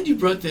 I'm glad you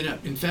brought that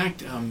up. In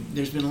fact,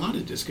 there's been a lot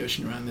of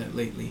discussion around that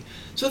lately.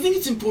 So I think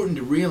it's important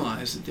to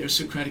realize that there's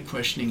Socratic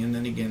questioning and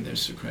then again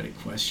there's Socratic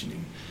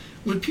questioning.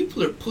 When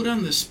people are put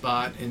on the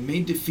spot and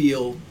made to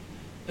feel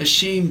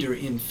ashamed or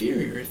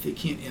inferior if they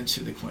can't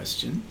answer the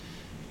question,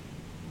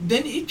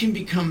 then it can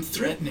become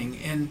threatening.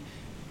 And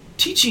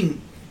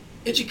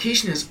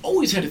education has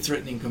always had a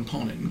threatening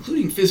component,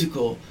 including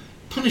physical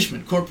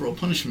punishment, corporal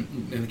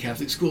punishment in the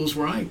Catholic schools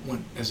where I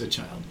went as a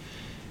child.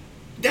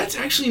 That's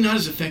actually not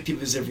as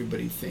effective as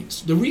everybody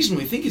thinks. The reason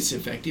we think it's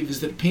effective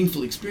is that a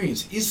painful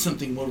experience is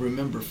something we'll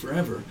remember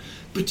forever,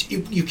 but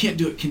you can't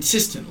do it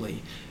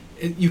consistently.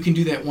 You can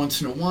do that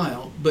once in a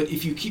while, but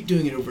if you keep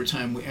doing it over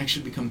time, we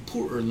actually become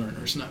poorer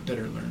learners, not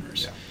better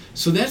learners. Yeah.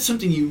 So that's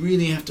something you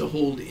really have to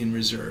hold in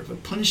reserve. A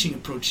punishing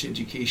approach to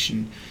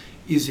education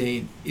is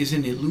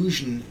an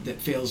illusion that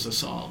fails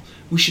us all.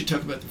 We should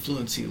talk about the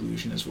fluency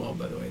illusion as well,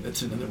 by the way.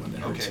 That's another one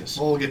that hurts us.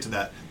 Well, we'll get to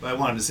that. But I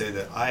wanted to say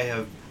that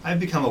I've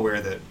become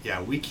aware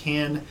that, we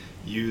can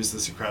use the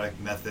Socratic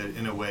method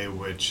in a way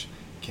which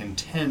can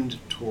tend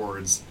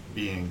towards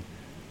being,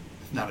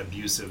 if not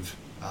abusive,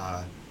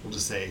 we'll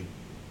just say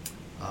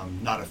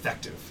not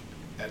effective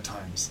at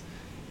times.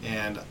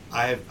 And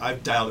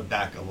I've dialed it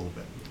back a little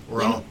bit.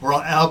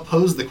 I'll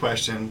pose the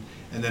question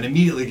and then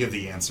immediately give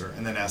the answer,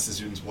 and then ask the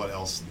students what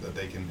else that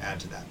they can add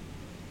to that.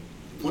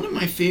 One of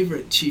my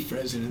favorite chief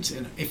residents,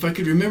 and if I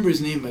could remember his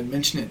name, I'd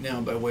mention it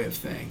now by way of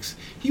thanks.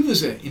 He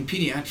was in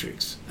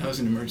pediatrics. I was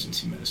in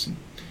emergency medicine.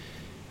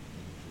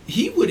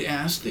 He would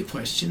ask the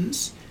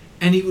questions,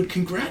 and he would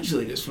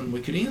congratulate us when we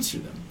could answer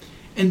them.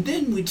 And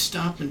then we'd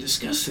stop and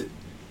discuss it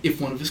if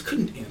one of us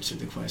couldn't answer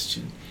the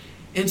question.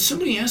 And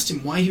somebody asked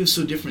him why he was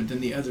so different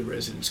than the other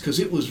residents, because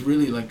it was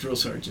really like drill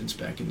sergeants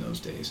back in those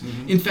days.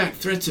 Mm-hmm. In fact,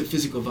 threats of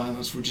physical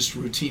violence were just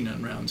routine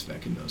on rounds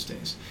back in those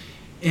days.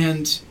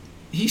 And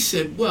he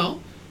said,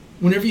 well,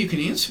 whenever you can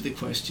answer the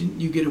question,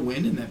 you get a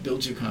win, and that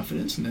builds your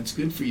confidence, and that's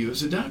good for you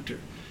as a doctor.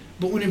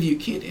 But whenever you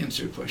can't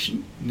answer a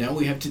question, now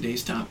we have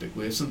today's topic.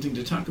 We have something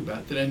to talk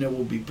about that I know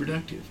will be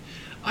productive.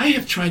 I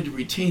have tried to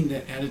retain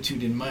that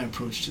attitude in my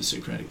approach to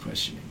Socratic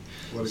questioning.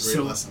 What a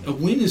great lesson. A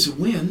win is a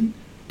win,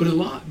 but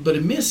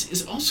a miss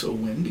is also a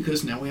win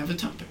because now we have a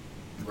topic.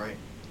 Right.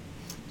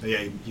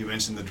 Yeah, you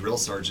mentioned the drill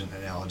sergeant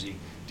analogy.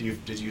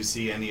 Did you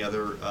see any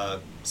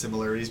other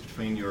similarities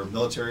between your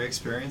military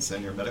experience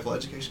and your medical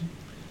education?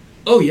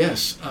 Oh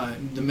yes,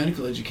 the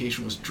medical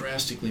education was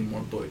drastically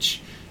more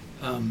butch.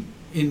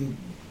 In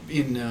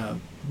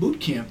boot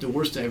camp, the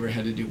worst I ever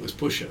had to do was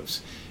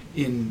push-ups.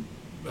 In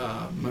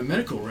my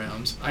medical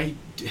rounds, I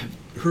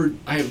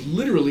have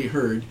literally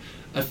heard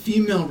a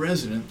female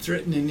resident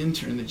threaten an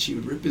intern that she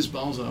would rip his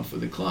balls off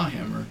with a claw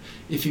hammer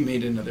if he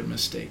made another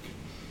mistake.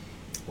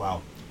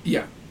 Wow.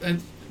 Yeah,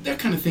 and that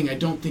kind of thing I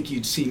don't think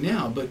you'd see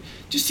now, but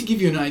just to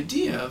give you an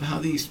idea of how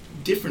these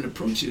different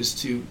approaches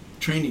to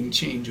training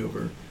change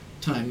over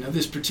time. Now,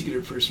 this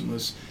particular person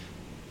was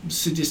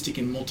sadistic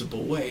in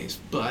multiple ways,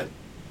 but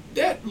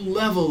that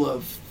level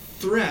of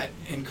threat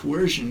and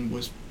coercion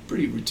was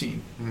pretty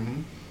routine.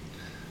 Mm-hmm.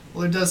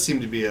 Well, there does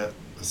seem to be a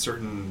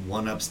certain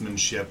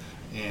one-upsmanship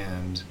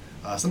and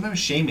sometimes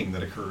shaming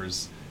that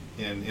occurs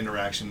in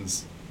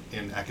interactions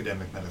in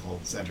academic medical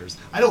centers.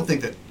 I don't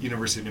think that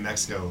University of New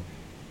Mexico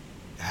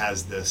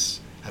has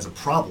a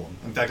problem.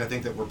 In fact, I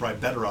think that we're probably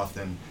better off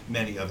than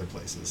many other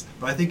places.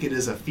 But I think it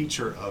is a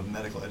feature of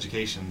medical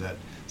education that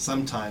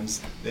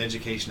sometimes the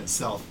education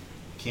itself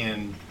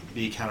can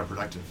be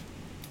counterproductive.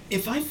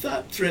 If I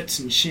thought threats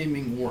and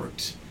shaming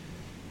worked,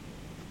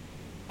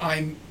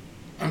 I'm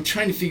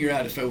trying to figure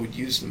out if I would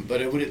use them,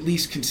 but I would at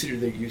least consider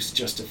their use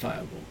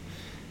justifiable.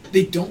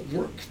 They don't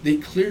work. They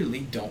clearly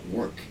don't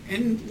work.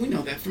 And we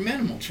know that from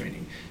animal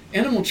training.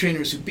 Animal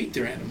trainers who beat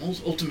their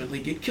animals ultimately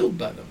get killed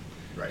by them.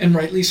 Right. And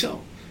rightly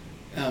so.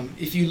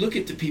 If you look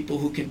at the people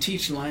who can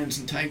teach lions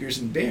and tigers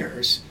and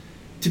bears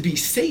to be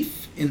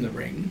safe in the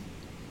ring,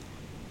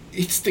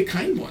 it's the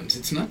kind ones.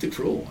 It's not the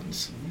cruel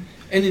ones. Mm-hmm.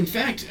 And in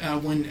fact,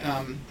 when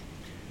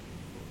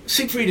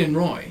Siegfried and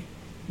Roy,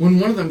 when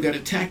one of them got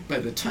attacked by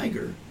the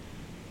tiger,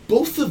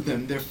 both of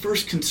them, their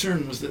first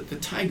concern was that the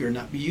tiger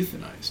not be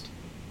euthanized.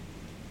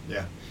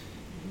 Yeah.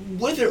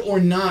 whether or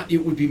not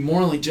it would be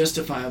morally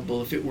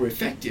justifiable if it were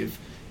effective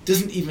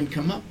doesn't even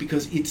come up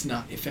because it's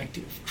not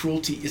effective.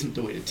 Cruelty isn't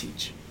the way to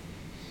teach.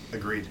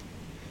 Agreed.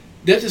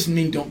 That doesn't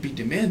mean don't be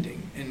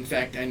demanding. In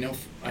fact, I know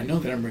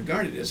that I'm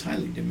regarded as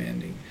highly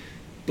demanding,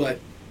 but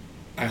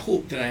I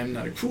hope that I am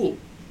not a cruel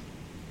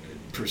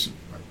person.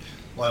 Right.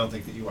 Well, I don't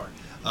think that you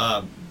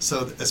are.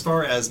 So as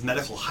far as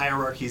medical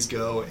hierarchies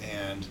go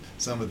and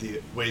some of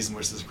the ways in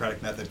which the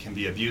Socratic method can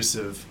be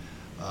abusive,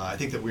 I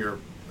think that we are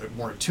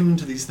more attuned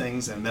to these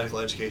things, and medical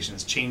education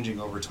is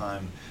changing over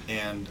time,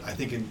 and I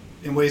think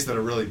in ways that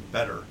are really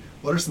better.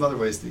 What are some other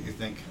ways that you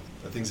think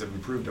that things have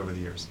improved over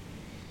the years?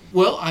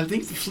 Well, I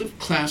think the flipped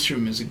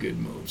classroom is a good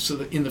move. So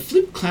that in the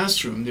flipped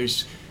classroom,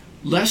 there's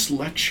less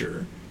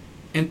lecture,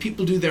 and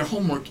people do their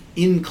homework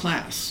in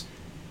class.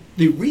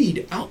 They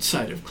read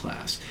outside of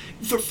class.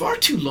 For far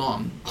too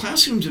long,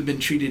 classrooms have been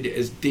treated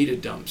as data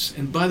dumps.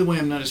 And by the way,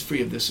 I'm not as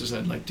free of this as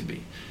I'd like to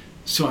be.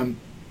 So I'm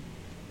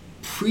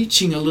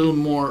preaching a little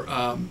more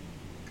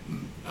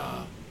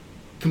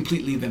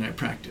completely than I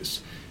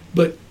practice.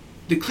 But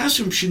the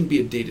classroom shouldn't be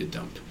a data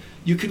dump.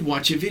 You could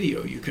watch a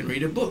video. You can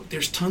read a book.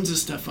 There's tons of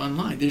stuff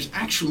online. There's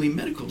actually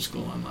medical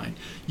school online.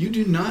 You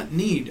do not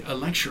need a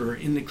lecturer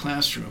in the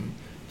classroom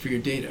for your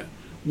data.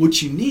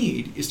 What you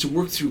need is to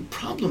work through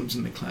problems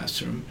in the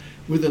classroom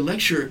where the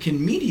lecturer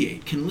can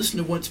mediate, can listen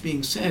to what's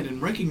being said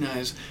and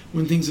recognize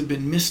when things have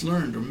been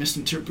mislearned or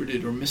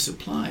misinterpreted or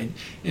misapplied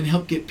and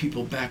help get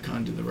people back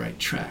onto the right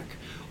track.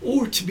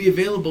 Or to be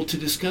available to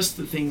discuss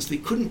the things they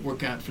couldn't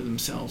work out for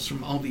themselves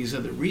from all these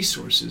other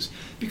resources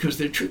because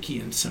they're tricky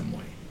in some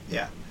way.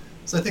 Yeah.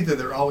 So I think that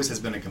there always has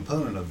been a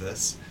component of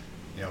this.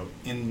 You know,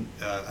 in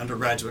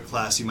undergraduate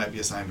class, you might be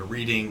assigned a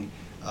reading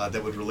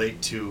that would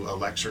relate to a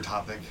lecture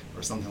topic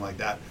or something like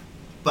that.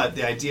 But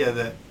the idea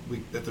that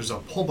there's a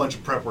whole bunch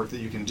of prep work that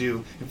you can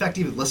do, in fact,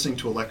 even listening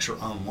to a lecture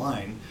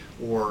online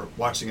or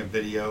watching a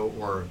video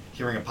or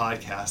hearing a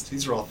podcast,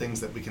 these are all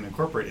things that we can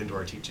incorporate into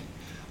our teaching.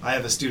 I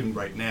have a student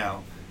right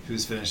now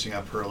who's finishing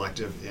up her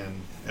elective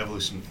in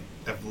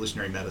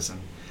evolutionary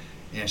medicine,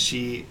 and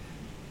she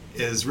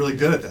is really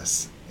good at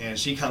this. And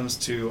she comes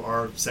to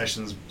our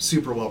sessions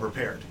super well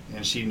prepared,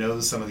 and she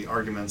knows some of the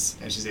arguments,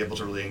 and she's able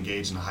to really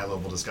engage in a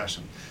high-level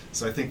discussion.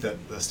 So I think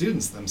that the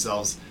students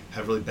themselves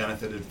have really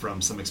benefited from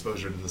some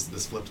exposure to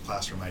this flipped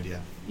classroom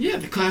idea. Yeah,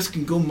 the class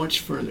can go much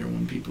further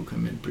when people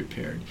come in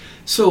prepared.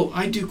 So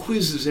I do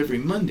quizzes every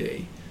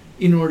Monday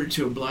in order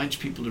to oblige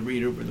people to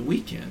read over the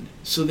weekend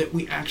so that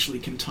we actually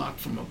can talk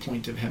from a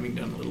point of having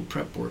done a little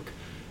prep work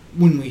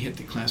when we hit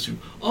the classroom.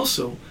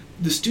 Also,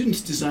 the students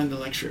design the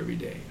lecture every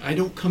day. I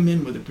don't come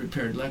in with a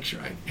prepared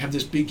lecture. I have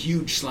this big,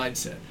 huge slide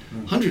set,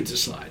 hundreds of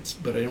slides,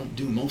 but I don't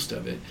do most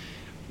of it.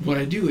 What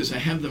I do is I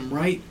have them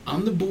write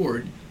on the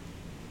board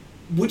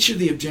which are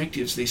the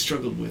objectives they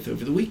struggled with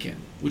over the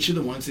weekend, which are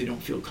the ones they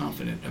don't feel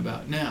confident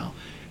about now.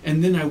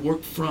 And then I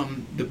work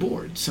from the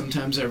board.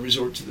 Sometimes I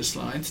resort to the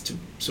slides,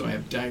 so I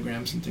have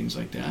diagrams and things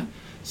like that.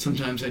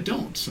 Sometimes I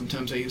don't.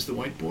 Sometimes I use the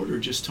whiteboard or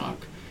just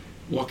talk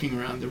walking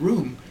around the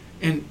room.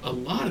 And a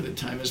lot of the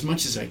time, as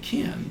much as I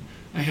can,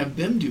 I have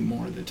them do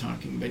more of the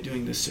talking by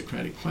doing this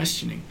Socratic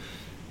questioning.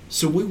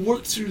 So we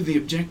work through the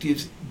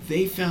objectives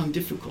they found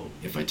difficult.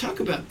 If I talk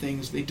about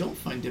things they don't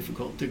find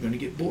difficult, they're going to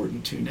get bored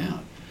and tune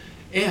out.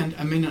 And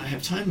I may not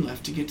have time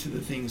left to get to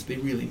the things they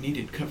really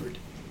needed covered.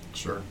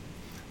 Sure.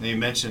 Now you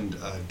mentioned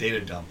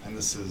data dump, and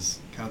this is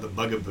kind of the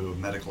bugaboo of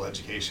medical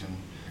education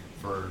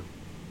for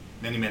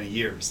many, many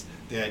years.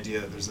 The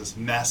idea that there's this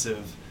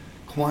massive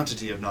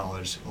quantity of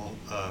knowledge,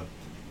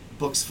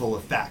 books full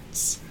of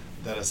facts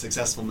that a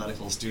successful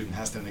medical student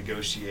has to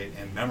negotiate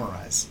and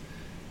memorize.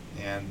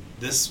 And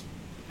this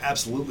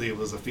absolutely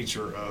was a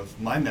feature of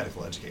my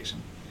medical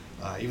education,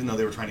 even though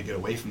they were trying to get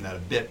away from that a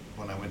bit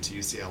when I went to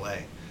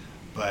UCLA.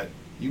 But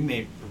you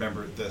may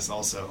remember this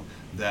also,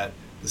 that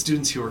the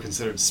students who were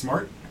considered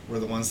smart were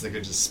the ones that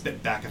could just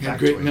spit back a factoid. Had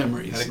great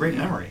memories. Had a great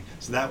memory.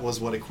 So that was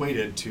what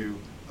equated to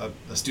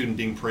a student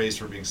being praised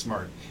for being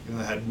smart, even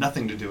though it had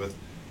nothing to do with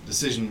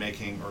decision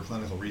making or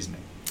clinical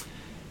reasoning.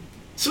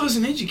 So as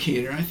an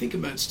educator, I think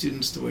about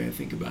students the way I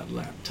think about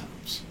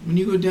laptops. When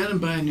you go down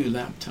and buy a new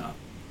laptop,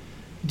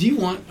 do you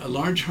want a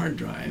large hard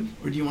drive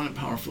or do you want a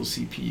powerful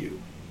CPU?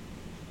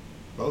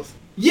 Both.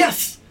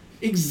 Yes,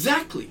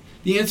 exactly.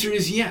 The answer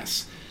is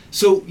yes.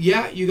 So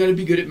yeah, you got to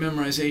be good at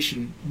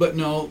memorization, but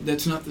no,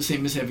 that's not the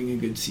same as having a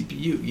good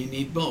CPU. You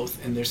need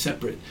both, and they're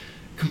separate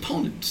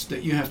components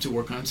that you have to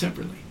work on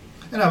separately.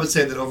 And I would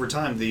say that over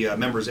time, the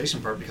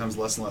memorization part becomes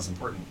less and less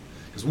important.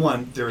 Because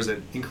one, there is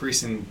an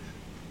increasing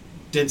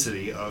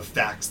density of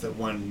facts that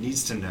one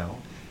needs to know,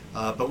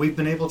 but we've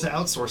been able to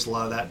outsource a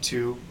lot of that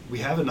to, we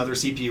have another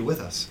CPU with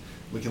us.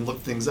 We can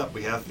look things up.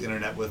 We have the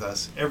internet with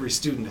us. Every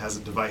student has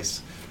a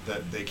device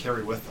that they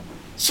carry with them.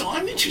 So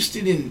I'm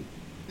interested in,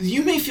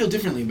 you may feel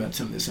differently about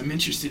some of this. I'm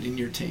interested in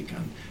your take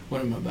on what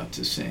I'm about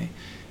to say.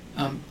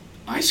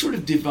 I sort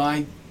of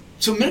divide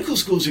So medical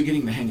schools are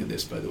getting the hang of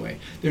this, by the way.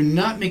 They're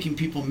not making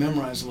people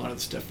memorize a lot of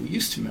the stuff we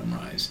used to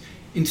memorize.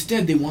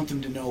 Instead, they want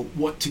them to know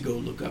what to go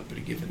look up at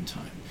a given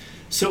time.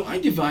 So I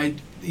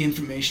divide the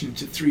information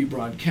into 3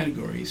 broad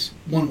categories,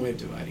 one way of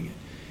dividing it.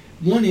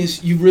 One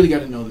is you've really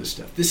got to know this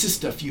stuff. This is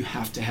stuff you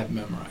have to have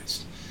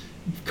memorized.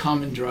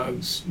 Common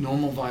drugs,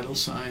 normal vital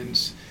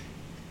signs,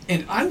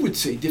 and I would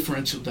say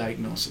differential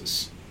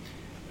diagnosis,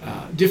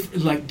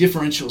 like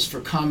differentials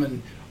for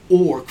common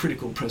or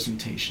critical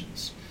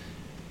presentations.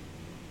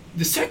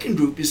 The second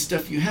group is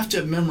stuff you have to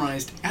have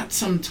memorized at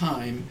some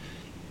time,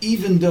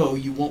 even though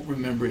you won't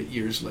remember it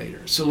years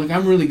later. So like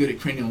I'm really good at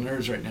cranial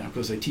nerves right now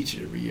because I teach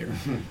it every year.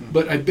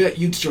 But I bet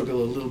you'd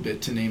struggle a little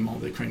bit to name all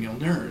the cranial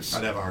nerves.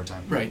 I'd have a hard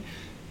time. Right.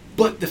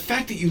 But the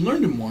fact that you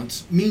learned them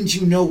once means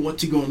you know what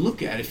to go and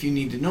look at if you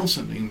need to know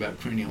something about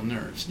cranial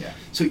nerves. Yeah.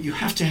 So you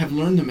have to have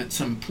learned them at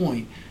some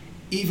point,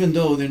 even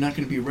though they're not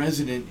going to be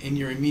resident in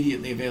your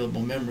immediately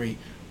available memory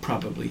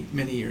probably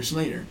many years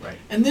later. Right.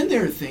 And then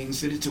there are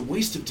things that it's a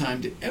waste of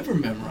time to ever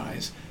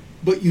memorize,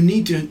 but you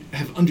need to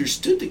have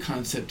understood the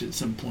concept at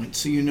some point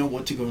so you know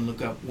what to go and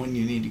look up when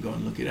you need to go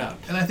and look it up.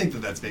 And I think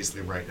that that's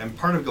basically right. And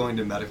part of going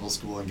to medical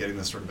school and getting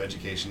this sort of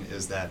education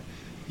is that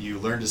you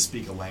learn to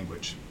speak a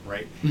language,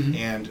 right? Mm-hmm.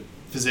 And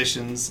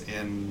physicians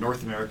in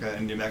North America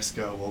and New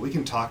Mexico, well, we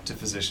can talk to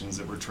physicians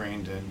that were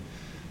trained in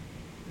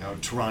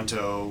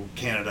Toronto,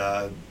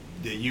 Canada,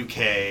 the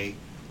UK.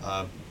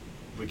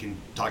 We can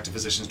talk to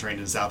physicians trained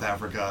in South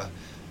Africa,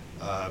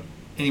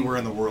 anywhere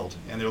in the world,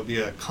 and there will be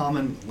a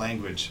common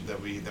language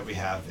that we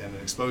have, and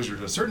an exposure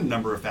to a certain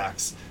number of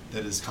facts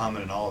that is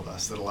common in all of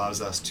us that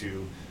allows us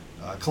to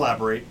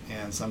collaborate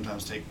and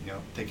sometimes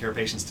take care of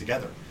patients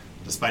together,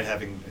 despite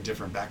having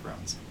different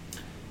backgrounds.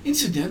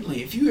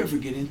 Incidentally, if you ever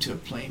get into a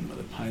plane with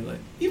a pilot,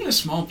 even a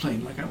small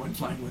plane, like I went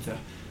flying with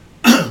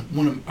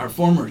one of our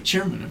former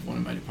chairman of one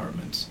of my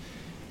departments,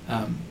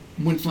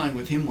 went flying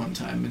with him one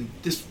time, and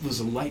this was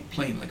a light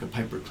plane like a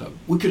Piper Cub.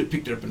 We could have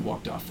picked it up and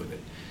walked off with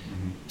it.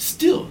 Mm-hmm.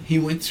 Still, he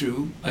went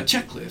through a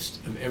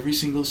checklist of every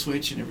single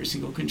switch and every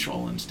single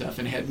control and stuff,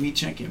 and had me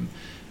check him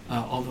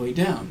all the way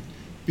down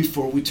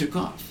before we took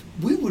off.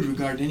 We would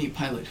regard any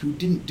pilot who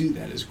didn't do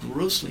that as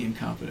grossly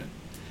incompetent.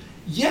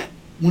 Yet,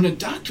 when a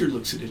doctor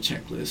looks at a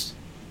checklist,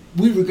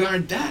 we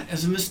regard that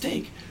as a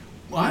mistake.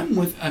 I'm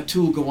with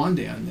Atul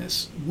Gawande on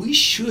this. We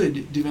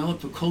should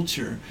develop a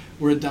culture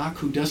where a doc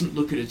who doesn't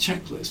look at a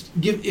checklist,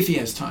 if he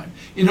has time.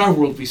 In our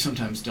world, we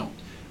sometimes don't.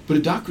 But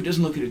a doc who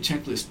doesn't look at a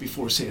checklist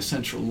before, say, a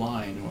central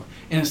line or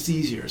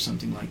anesthesia or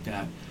something like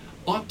that,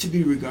 ought to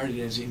be regarded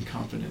as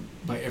incompetent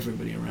by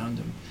everybody around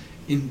him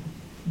in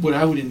what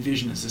I would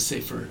envision as a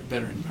safer,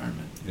 better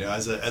environment.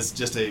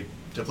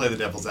 To play the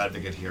devil's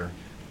advocate here,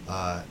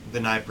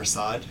 Vinay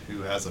Prasad,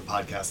 who has a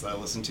podcast that I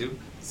listen to,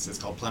 it's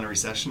called Plenary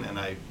Session, and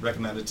I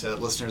recommend it to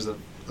listeners of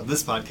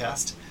this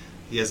podcast.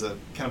 He has a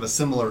kind of a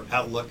similar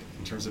outlook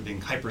in terms of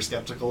being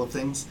hyper-skeptical of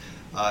things.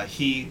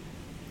 He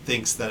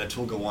thinks that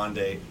Atul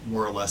Gawande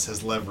more or less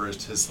has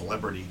leveraged his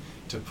celebrity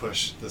to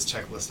push this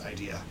checklist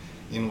idea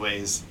in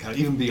ways kind of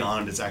even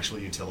beyond its actual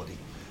utility.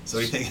 So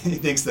he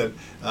thinks that,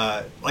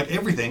 like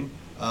everything,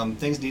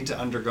 things need to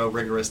undergo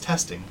rigorous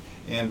testing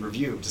and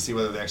review to see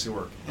whether they actually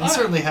work. And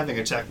certainly having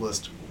a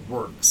checklist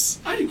works.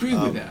 I'd agree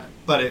with that.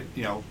 But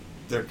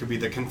there could be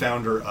the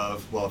confounder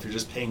of, well, if you're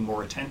just paying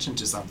more attention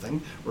to something,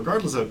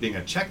 regardless of it being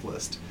a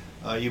checklist,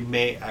 you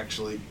may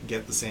actually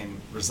get the same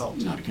result.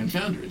 Not a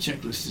confounder. A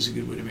checklist is a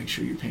good way to make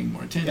sure you're paying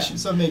more attention. Yeah,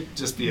 so it may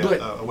just be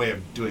a way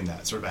of doing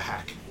that, sort of a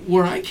hack.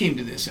 Where I came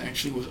to this,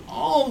 actually, was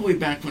all the way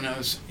back when I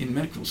was in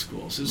medical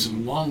school. So this is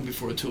long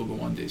before Atul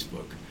Gawande's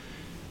book.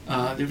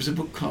 There was a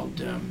book called,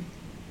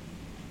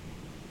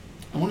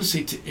 I want to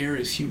say To Err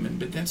is Human,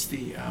 but that's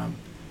the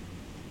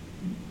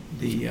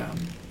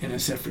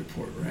NSF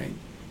report, right?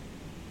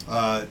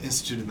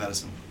 Institute of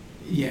Medicine.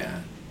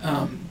 Yeah.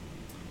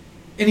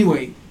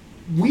 Anyway,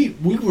 we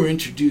were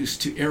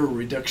introduced to error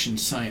reduction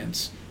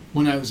science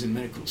when I was in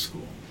medical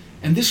school.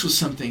 And this was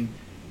something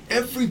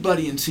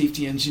everybody in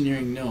safety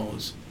engineering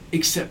knows,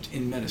 except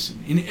in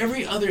medicine. In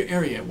every other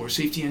area where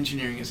safety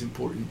engineering is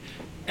important,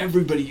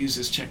 everybody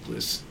uses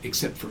checklists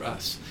except for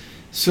us.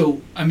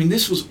 So, I mean,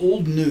 this was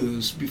old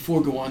news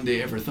before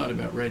Gawande ever thought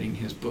about writing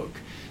his book.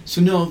 So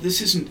no,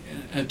 this isn't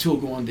a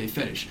Atul Gawande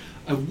fetish.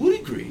 I would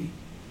agree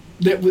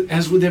that,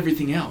 as with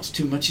everything else,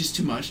 too much is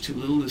too much, too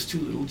little is too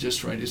little,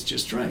 just right is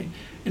just right.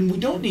 And we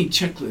don't need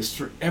checklists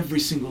for every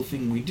single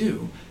thing we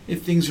do.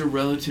 If things are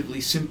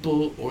relatively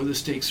simple, or the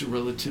stakes are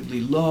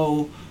relatively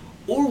low,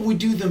 or we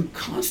do them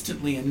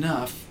constantly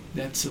enough,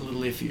 that's a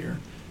little iffier,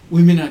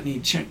 we may not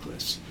need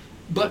checklists.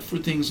 But for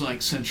things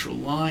like central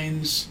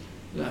lines,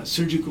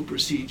 surgical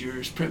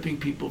procedures, prepping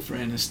people for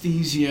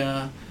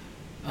anesthesia,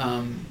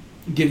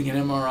 getting an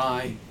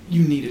MRI,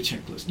 you need a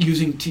checklist.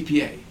 Using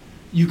TPA,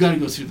 you got to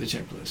go through the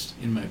checklist,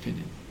 in my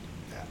opinion.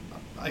 Yeah,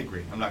 I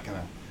agree. I'm not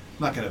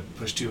gonna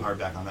push too hard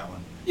back on that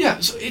one. Yeah,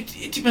 so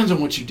it depends on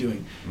what you're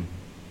doing. Mm-hmm.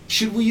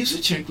 Should we use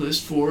a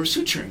checklist for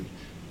suturing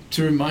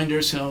to remind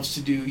ourselves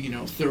to do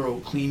thorough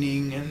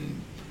cleaning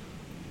and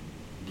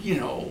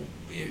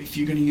if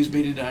you're going to use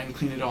betadine,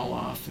 clean it all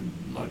off. And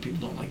a lot of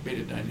people don't like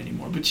betadine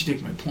anymore, but you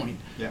take my point.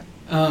 Yeah.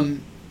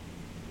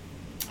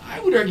 I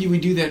would argue we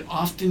do that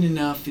often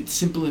enough, it's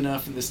simple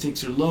enough, and the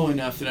stakes are low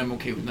enough that I'm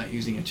okay with not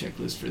using a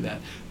checklist for that.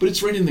 But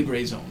it's right in the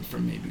gray zone for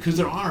me, because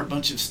there are a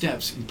bunch of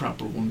steps in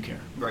proper wound care.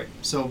 Right.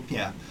 So,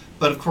 yeah.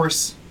 But of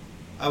course,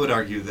 I would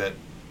argue that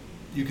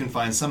you can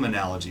find some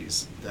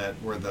analogies that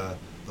where the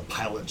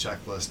pilot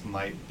checklist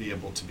might be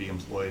able to be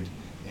employed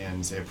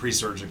in, say, a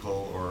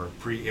pre-surgical or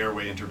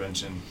pre-airway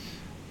intervention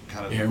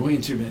kind of airway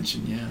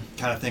intervention, yeah,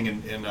 kind of thing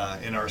in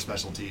our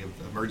specialty of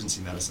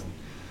emergency medicine.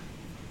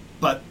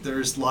 But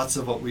there's lots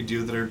of what we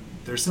do that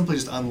they're simply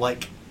just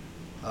unlike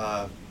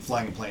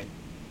flying a plane.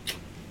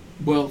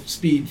 Well,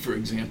 speed, for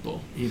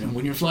example.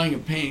 When you're flying a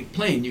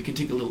plane, you can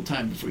take a little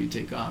time before you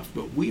take off,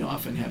 but we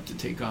often have to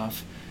take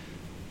off,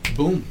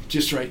 boom,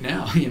 just right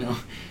now,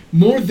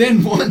 More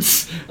than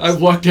once,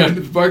 I've walked out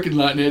into the parking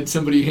lot and had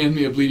somebody hand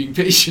me a bleeding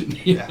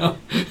patient, you know.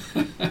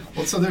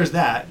 Well, so there's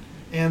that,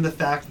 and the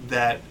fact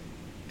that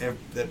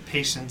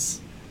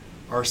patients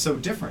are so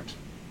different.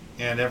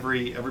 And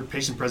every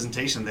patient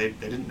presentation, they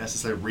didn't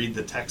necessarily read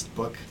the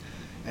textbook,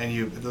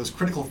 and those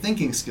critical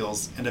thinking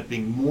skills end up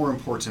being more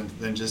important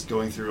than just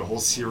going through a whole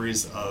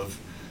series of,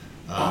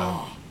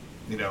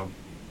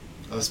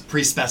 those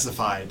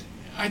pre-specified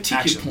I take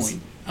actions.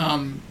 your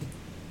point.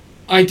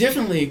 I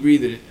definitely agree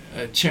that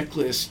a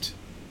checklist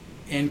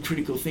and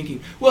critical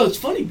thinking. Well, it's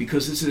funny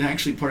because this is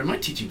actually part of my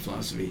teaching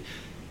philosophy.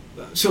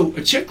 So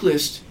a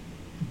checklist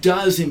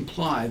does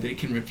imply that it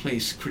can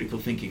replace critical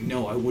thinking.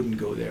 No, I wouldn't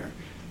go there.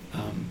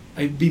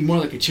 It'd be more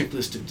like a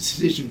checklist of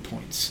decision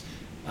points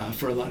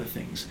for a lot of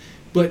things.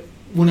 But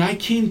when I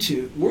came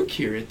to work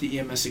here at the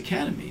EMS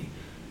Academy,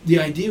 the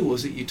idea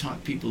was that you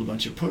taught people a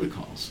bunch of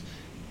protocols.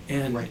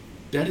 And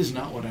that is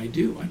not what I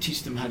do. I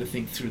teach them how to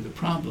think through the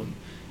problem.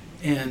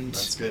 And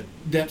that's good.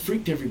 That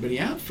freaked everybody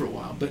out for a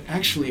while. But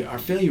actually, our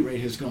failure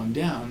rate has gone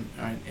down,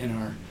 and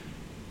our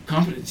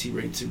competency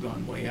rates have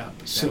gone way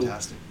up.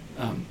 Fantastic.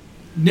 So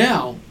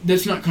now,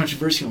 that's not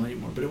controversial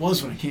anymore, but it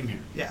was when I came here.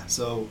 Yeah,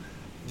 so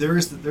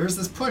there's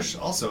this push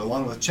also,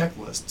 along with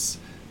checklists,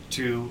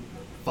 to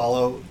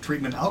follow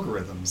treatment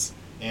algorithms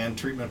and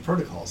treatment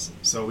protocols.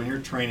 So when you're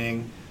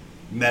training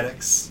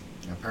medics,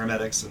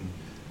 paramedics,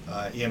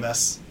 and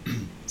EMS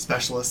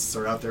specialists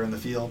are out there in the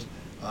field,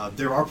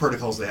 there are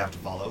protocols they have to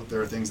follow.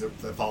 There are things that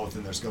fall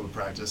within their scope of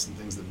practice and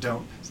things that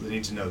don't, so they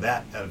need to know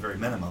that at a very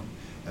minimum.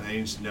 And they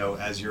need to know,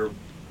 as you're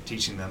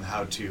teaching them,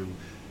 how to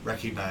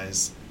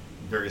recognize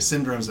various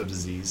syndromes of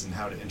disease and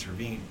how to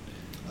intervene.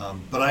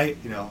 But I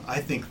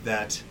think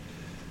that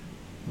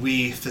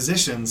we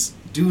physicians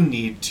do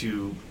need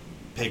to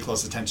pay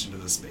close attention to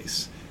this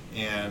space,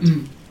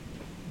 and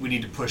we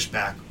need to push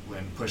back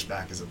when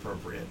pushback is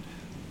appropriate.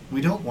 We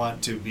don't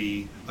want to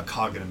be a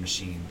cog in a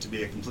machine, to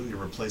be a completely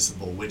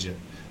replaceable widget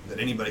that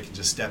anybody can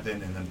just step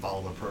in and then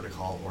follow a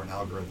protocol or an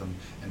algorithm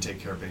and take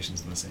care of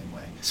patients in the same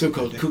way.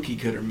 So-called cookie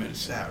cutter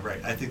medicine. Yeah,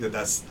 right. I think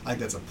that's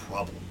a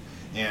problem.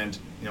 And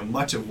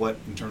much of what,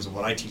 in terms of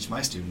what I teach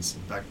my students,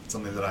 in fact,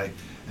 something that I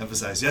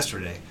emphasized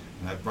yesterday,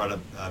 and I brought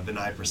up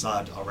Vinay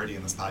Prasad already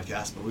in this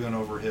podcast, but we went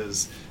over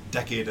his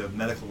decade of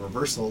medical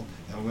reversal,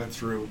 and we went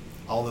through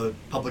all the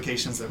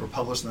publications that were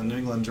published in the New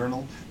England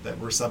Journal that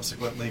were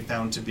subsequently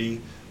found to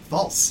be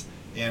false.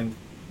 And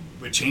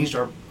it changed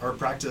our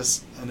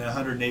practice in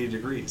 180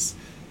 degrees.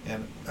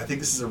 And I think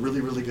this is a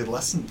really, really good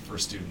lesson for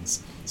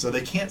students. So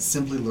they can't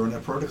simply learn a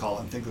protocol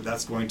and think that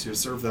that's going to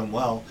serve them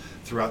well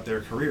throughout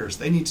their careers.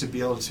 They need to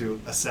be able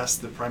to assess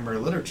the primary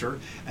literature,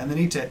 and they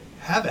need to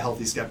have a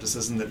healthy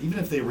skepticism that even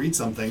if they read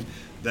something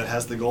that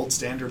has the gold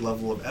standard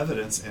level of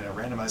evidence in a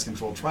randomized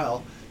controlled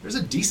trial, there's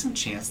a decent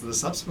chance that a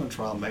subsequent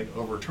trial might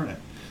overturn it.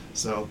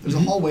 So there's a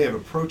whole way of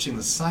approaching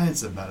the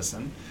science of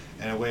medicine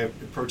and a way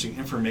of approaching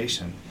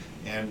information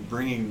and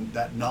bringing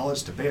that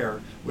knowledge to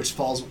bear, which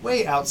falls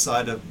way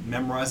outside of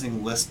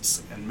memorizing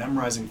lists and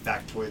memorizing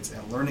factoids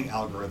and learning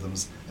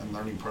algorithms and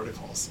learning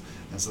protocols.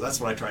 And so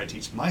that's what I try to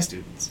teach my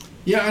students.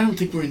 Yeah, I don't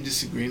think we're in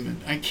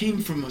disagreement. I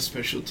came from a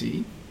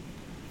specialty,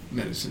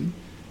 medicine,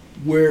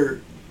 where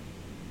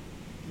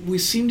we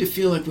seem to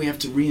feel like we have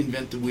to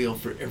reinvent the wheel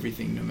for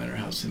everything, no matter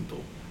how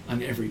simple,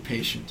 on every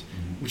patient,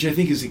 which I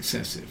think is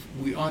excessive.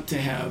 We ought to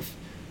have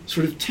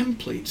sort of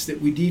templates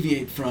that we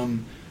deviate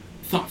from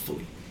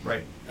thoughtfully.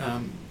 Right.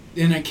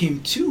 And I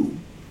came to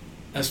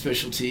a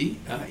specialty,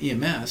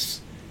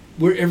 EMS,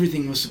 where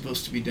everything was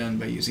supposed to be done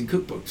by using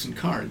cookbooks and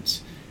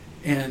cards.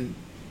 And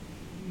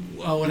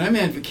what I'm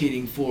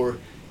advocating for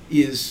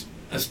is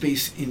a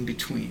space in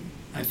between.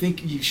 I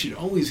think you should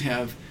always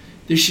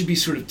there should be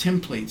sort of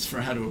templates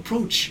for how to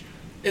approach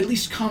at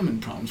least common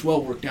problems,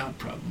 well worked out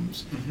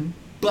problems.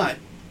 But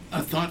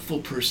a thoughtful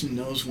person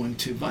knows when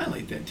to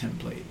violate that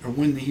template or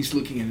when he's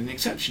looking at an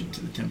exception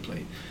to the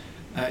template.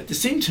 At the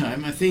same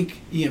time, I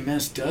think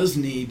EMS does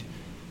need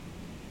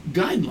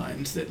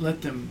guidelines that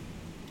let them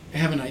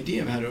have an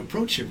idea of how to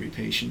approach every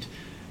patient,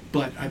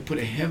 but I put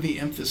a heavy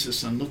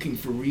emphasis on looking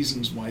for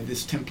reasons why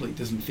this template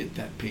doesn't fit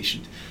that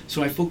patient.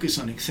 So I focus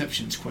on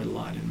exceptions quite a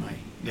lot in my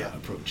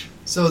approach.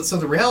 So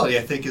the reality,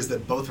 I think, is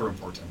that both are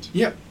important.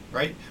 Yep.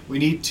 right? We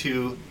need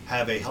to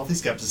have a healthy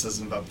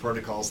skepticism about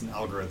protocols and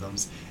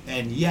algorithms,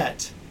 and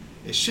yet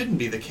it shouldn't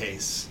be the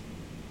case,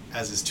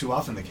 as is too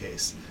often the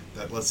case,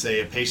 that let's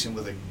say a patient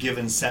with a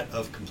given set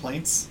of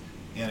complaints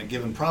and a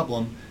given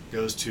problem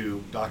goes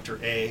to Dr.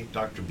 A,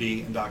 Dr.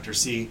 B, and Dr.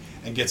 C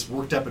and gets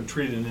worked up and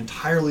treated in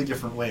entirely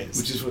different ways.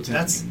 Which is what's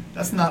happening.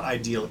 That's not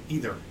ideal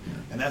either. Yeah.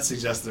 And that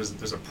suggests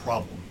there's a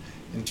problem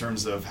in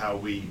terms of how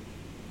we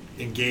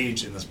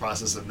engage in this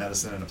process of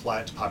medicine and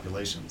apply it to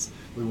populations.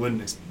 We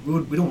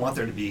don't want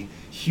there to be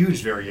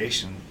huge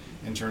variation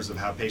in terms of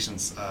how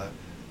patients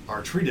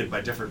are treated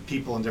by different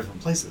people in different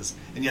places,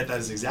 and yet that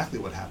is exactly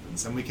what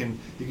happens. And you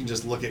can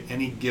just look at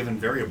any given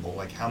variable,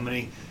 like how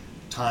many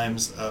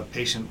times a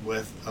patient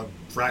with a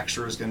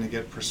fracture is going to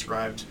get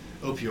prescribed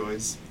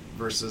opioids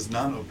versus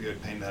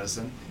non-opioid pain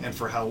medicine, and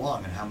for how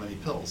long and how many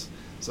pills.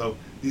 So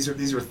these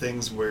are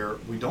things where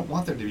we don't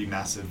want there to be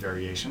massive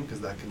variation,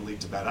 because that can lead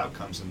to bad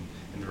outcomes in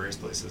various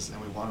places,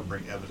 and we want to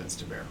bring evidence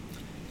to bear.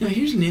 Now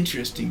here's an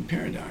interesting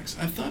paradox.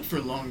 I've thought for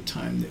a long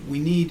time that we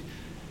need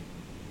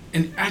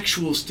an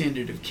actual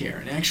standard of care,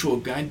 an actual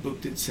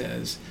guidebook that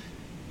says,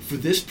 for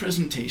this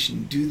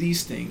presentation, do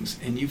these things,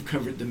 and you've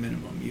covered the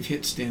minimum. You've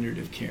hit standard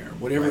of care.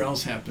 Whatever Right.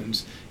 else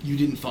happens, you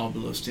didn't fall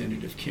below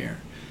standard of care.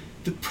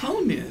 The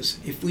problem is,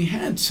 if we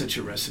had such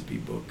a recipe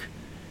book,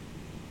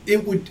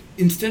 it would,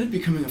 instead of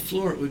becoming a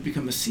floor, it would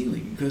become a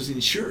ceiling, because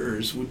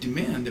insurers would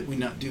demand that we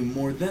not do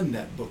more than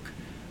that book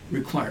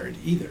required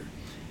either.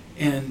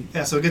 And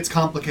Yeah, so it gets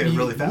complicated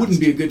really fast. you wouldn't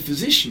be a good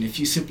physician if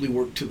you simply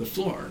worked to the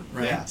floor,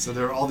 right? Yeah, so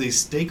there are all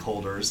these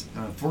stakeholders,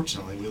 and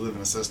unfortunately we live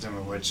in a system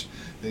in which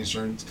the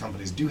insurance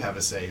companies do have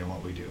a say in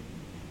what we do.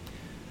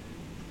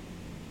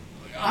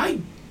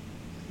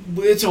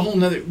 It's a whole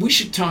nother, we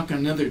should talk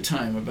another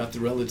time about the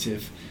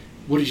relative,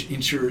 what do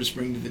insurers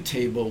bring to the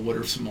table, what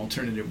are some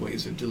alternative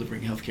ways of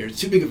delivering healthcare. It's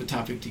too big of a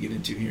topic to get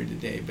into here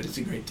today, but it's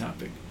a great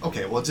topic.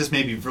 Okay, well, just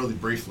maybe really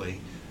briefly,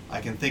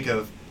 I can think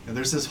of,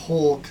 there's this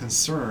whole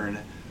concern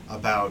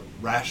about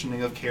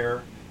rationing of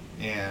care,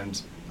 and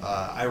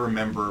I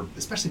remember,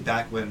 especially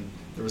back when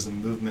there was a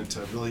movement to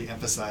really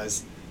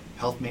emphasize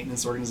health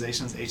maintenance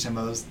organizations,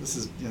 HMOs. This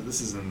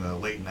is in the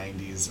late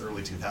 90s,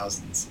 early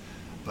 2000s,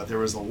 but there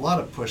was a lot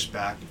of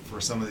pushback for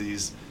some of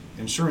these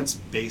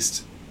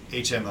insurance-based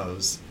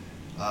HMOs.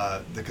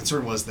 The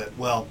concern was that,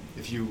 well,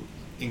 if you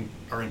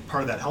are in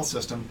part of that health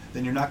system,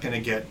 then you're not going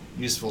to get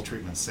useful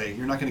treatments. Say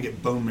you're not going to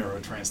get bone marrow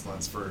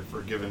transplants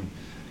for given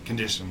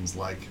conditions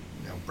like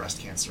breast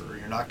cancer. Or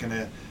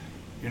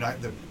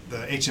the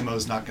HMO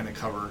is not going to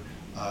cover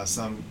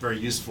some very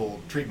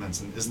useful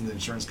treatments, and isn't the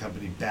insurance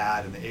company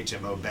bad and the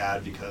HMO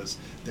bad because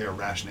they are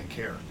rationing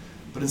care?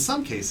 But in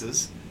some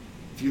cases,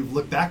 if you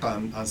look back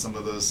on some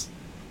of those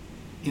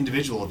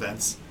individual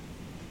events,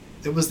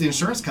 it was the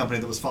insurance company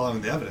that was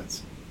following the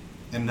evidence,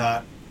 and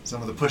not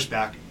some of the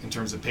pushback in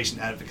terms of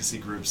patient advocacy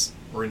groups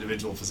or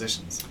individual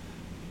physicians.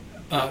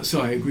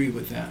 So I agree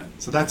with that.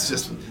 So that's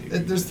just,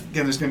 there's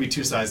going to be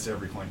two sides to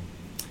every coin.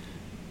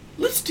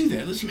 Let's do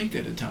that. Let's make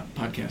that a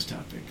podcast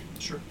topic.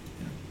 Sure.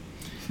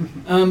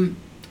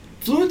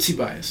 Fluency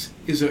bias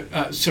is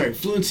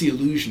fluency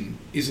illusion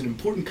is an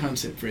important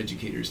concept for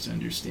educators to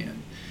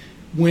understand.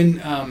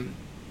 When,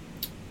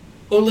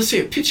 let's say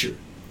a pitcher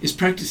is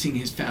practicing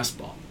his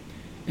fastball,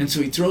 and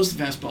so he throws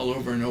the fastball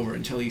over and over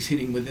until he's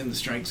hitting within the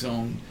strike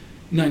zone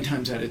 9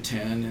 times out of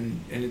 10,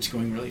 and it's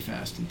going really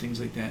fast and things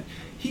like that.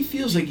 He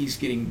feels like he's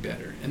getting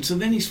better, and so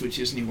then he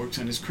switches and he works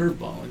on his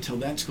curveball until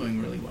that's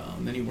going really well,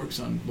 and then he works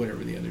on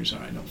whatever the others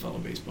are. I don't follow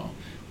baseball,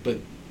 but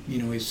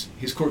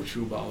his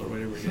corkscrew ball or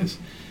whatever it is,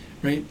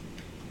 right?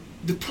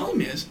 The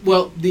problem is,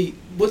 what the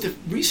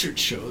research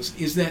shows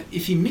is that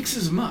if he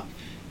mixes them up,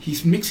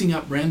 he's mixing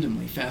up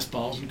randomly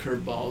fastballs and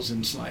curveballs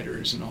and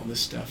sliders and all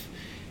this stuff,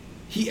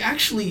 he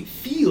actually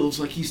feels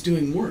like he's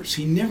doing worse.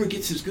 He never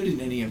gets as good at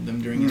any of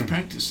them during his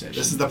practice session.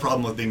 This is the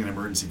problem with being an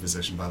emergency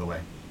physician, by the way.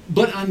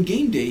 But on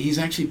game day, he's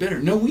actually better.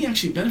 No, we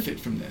actually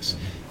benefit from this.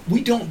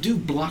 We don't do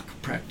block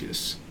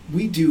practice.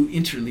 We do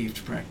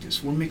interleaved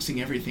practice. We're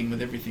mixing everything with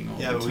everything all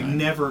the time. Yeah, but we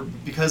never,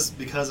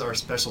 because our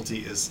specialty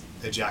is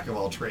a jack of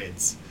all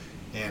trades,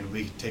 and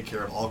we take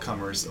care of all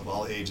comers of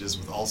all ages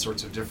with all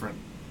sorts of different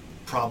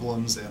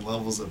problems and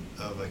levels of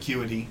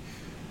acuity,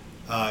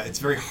 it's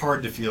very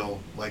hard to feel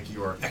like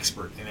you are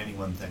expert in any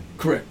one thing.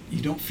 Correct.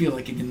 You don't feel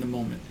like it in the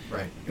moment.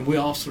 Right. And we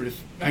all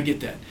I get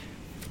that.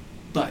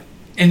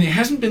 And it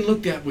hasn't been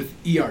looked at with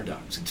ER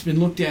docs. It's been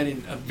looked at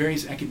in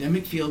various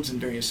academic fields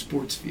and various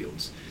sports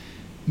fields.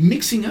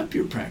 Mixing up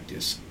your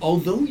practice,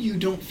 although you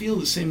don't feel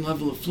the same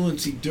level of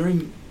fluency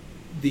during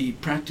the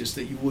practice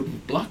that you would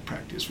with block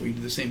practice, where you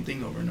do the same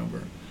thing over and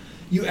over,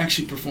 you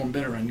actually perform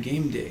better on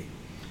game day.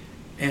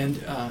 And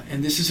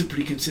this is a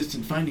pretty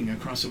consistent finding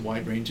across a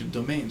wide range of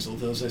domains,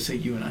 although, as I say,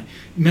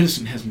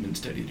 medicine hasn't been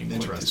studied in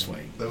quite this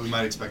way. But we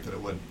might expect that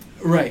it would.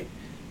 Right.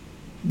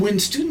 When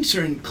students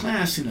are in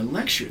class in a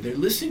lecture, they're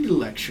listening to the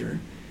lecture,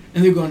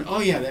 and they're going,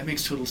 oh yeah, that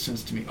makes total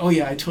sense to me. Oh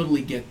yeah, I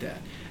totally get that.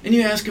 And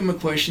you ask them a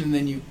question, and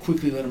then you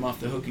quickly let them off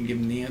the hook and give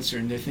them the answer,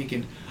 and they're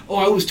thinking, oh,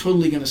 I was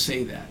totally going to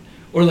say that.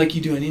 Or like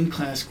you do an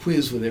in-class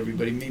quiz with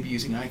everybody, maybe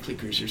using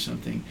iClickers or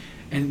something,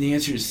 and the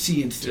answer is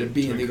C instead of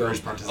B, and they go,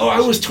 "Oh, I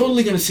was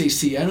totally going to say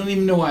C. I don't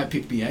even know why I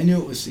picked B. I knew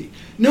it was C."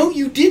 No,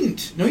 you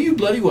didn't. No, you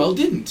bloody well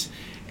didn't.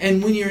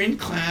 And when you're in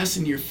class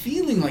and you're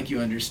feeling like you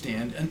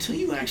understand, until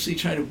you actually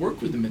try to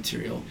work with the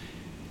material,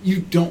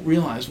 you don't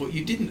realize what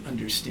you didn't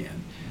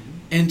understand.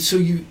 And so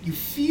you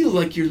feel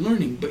like you're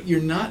learning, but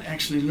you're not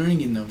actually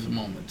learning in those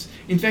moments.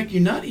 In fact,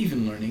 you're not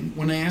even learning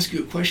when I ask you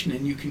a question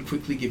and you can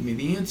quickly give me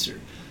the answer.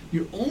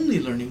 You're only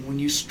learning when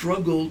you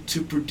struggle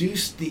to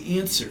produce the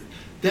answer.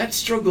 That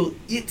struggle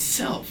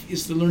itself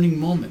is the learning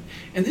moment.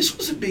 And this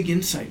was a big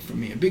insight for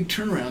me, a big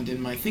turnaround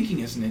in my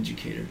thinking as an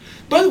educator.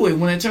 By the way,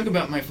 when I talk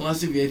about my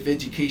philosophy of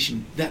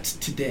education, that's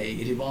today.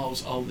 It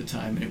evolves all the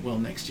time, and it will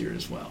next year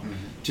as well,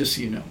 just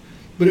so you know.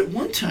 But at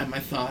one time I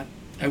thought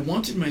I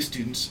wanted my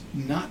students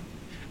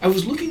I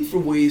was looking for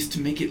ways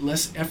to make it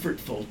less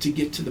effortful to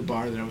get to the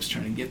bar that I was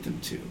trying to get them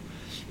to.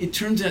 It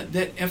turns out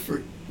that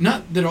effort,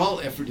 not that all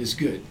effort is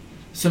good,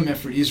 some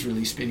effort is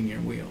really spinning your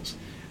wheels,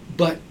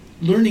 but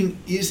learning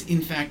is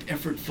in fact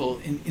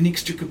effortful and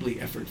inextricably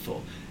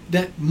effortful.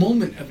 That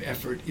moment of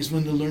effort is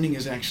when the learning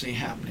is actually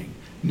happening.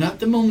 Not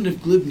the moment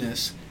of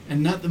glibness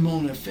and not the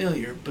moment of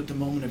failure, but the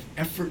moment of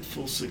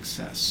effortful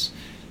success.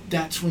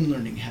 That's when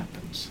learning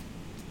happens.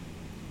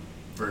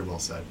 Very well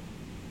said.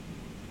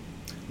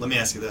 Let me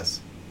ask you this.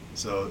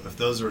 So if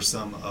those are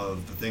some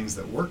of the things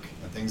that work,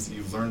 the things that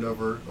you've learned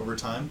over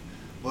time,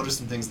 what are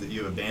some things that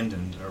you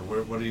abandoned, or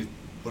what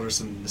are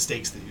some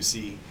mistakes that you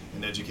see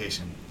in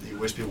education that you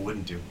wish people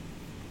wouldn't do?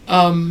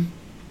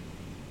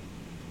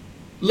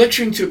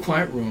 Lecturing to a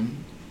quiet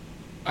room.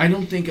 I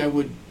don't think I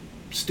would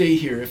stay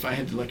here if I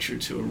had to lecture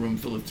to a room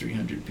full of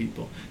 300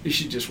 people. They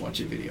should just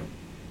watch a video.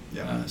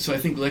 Yeah. So I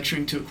think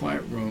lecturing to a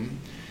quiet room,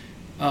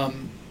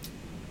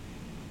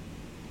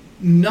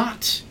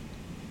 not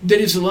that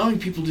is allowing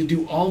people to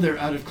do all their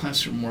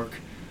out-of-classroom work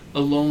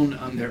alone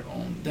on their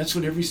own. That's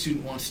what every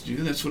student wants to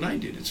do. That's what I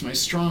did. It's my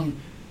strong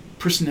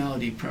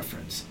personality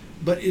preference.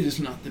 But it is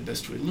not the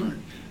best way to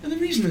learn. And the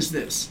reason is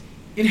this.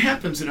 It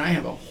happens that I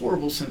have a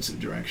horrible sense of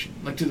direction,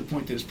 like to the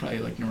point that it's probably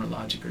like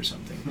neurologic or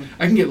something.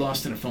 I can get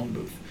lost in a phone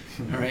booth,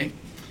 all right?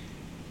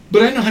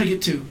 But I know how to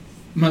get to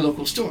my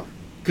local store,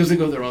 because I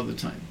go there all the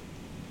time.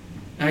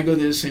 And I go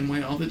there the same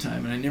way all the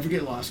time, and I never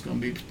get lost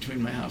going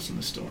between my house and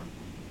the store.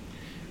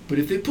 But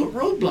if they put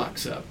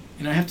roadblocks up,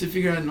 and I have to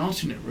figure out an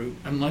alternate route,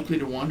 I'm likely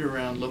to wander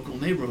around local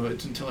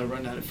neighborhoods until I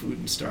run out of food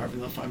and starve,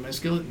 and they'll find my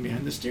skeleton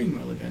behind the steering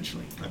wheel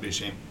eventually. That'd be a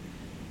shame.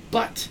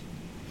 But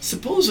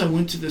suppose I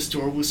went to the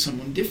store with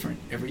someone different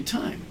every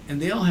time,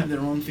 and they all have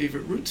their own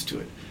favorite routes to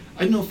it.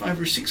 I'd know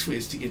 5 or 6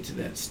 ways to get to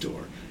that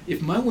store.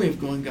 If my way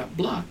of going got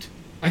blocked,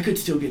 I could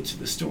still get to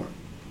the store.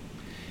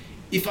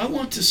 If I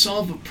want to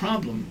solve a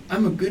problem,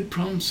 I'm a good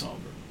problem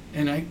solver,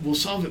 and I will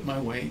solve it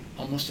my way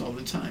almost all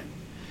the time.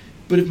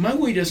 But if my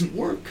way doesn't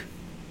work,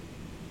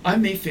 I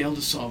may fail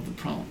to solve the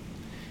problem.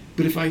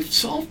 But if I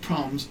solve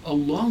problems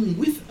along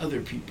with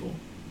other people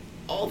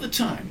all the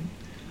time,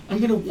 I'm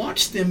going to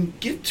watch them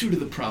get through to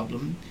the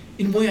problem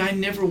in a way I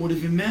never would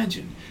have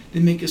imagined.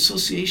 They make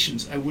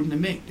associations I wouldn't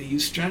have made. They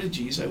use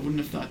strategies I wouldn't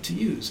have thought to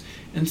use,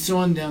 and so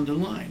on down the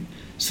line.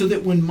 So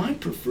that when my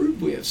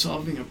preferred way of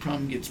solving a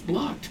problem gets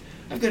blocked,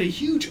 I've got a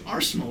huge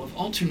arsenal of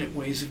alternate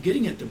ways of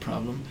getting at the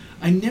problem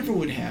I never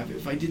would have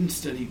if I didn't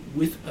study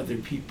with other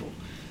people.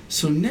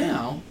 So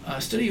now,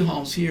 study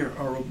halls here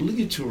are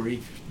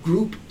obligatory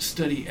group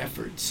study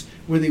efforts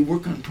where they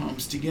work on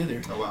problems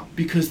together. Oh, wow.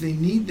 Because they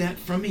need that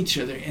from each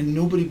other, and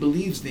nobody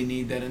believes they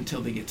need that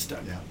until they get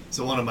stuck. Yeah.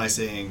 So one of my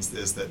sayings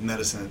is that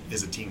medicine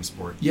is a team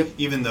sport. Yep.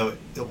 Even though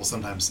it will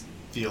sometimes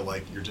feel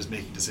like you're just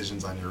making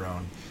decisions on your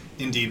own.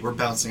 Indeed, we're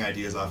bouncing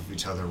ideas off of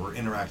each other. We're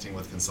interacting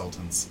with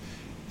consultants,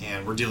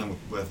 and we're dealing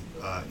with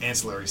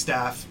ancillary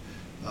staff,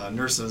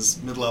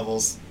 nurses,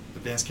 mid-levels,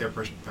 advanced care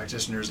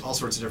practitioners, all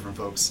sorts of different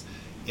folks.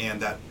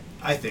 And that,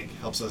 I think,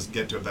 helps us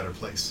get to a better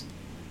place.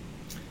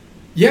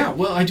 Yeah,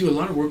 well, I do a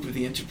lot of work with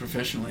the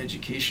Interprofessional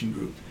Education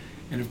Group.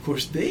 And of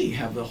course, they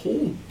have a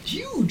whole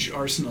huge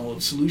arsenal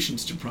of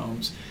solutions to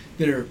problems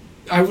that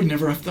I would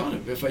never have thought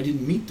of if I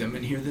didn't meet them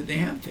and hear that they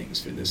have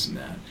things for this and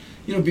that.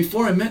 You know,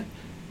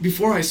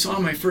 before I saw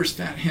my first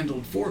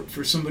fat-handled fork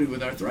for somebody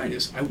with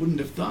arthritis, I wouldn't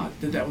have thought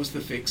that that was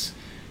the fix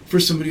for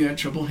somebody who had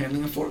trouble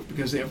handling a fork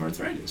because they have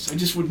arthritis. I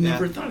just would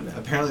never have thought of that.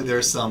 Apparently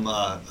there's some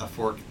a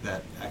fork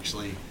that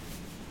actually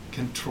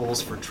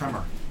controls for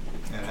tremor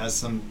and has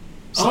some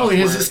software. Oh, it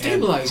has a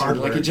stabilizer,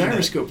 like a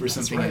gyroscope or That's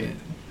something right. in it.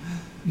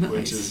 Nice.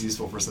 Which is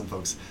useful for some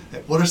folks.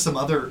 What are some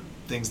other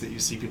things that you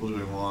see people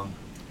doing wrong?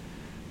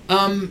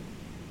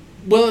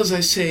 Well, as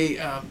I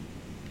say,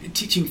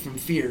 teaching from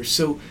fear.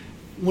 So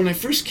when I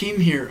first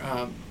came here,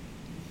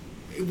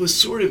 it was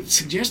sort of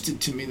suggested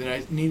to me that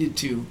I needed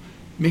to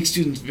make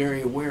students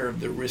very aware of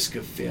the risk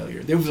of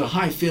failure. There was a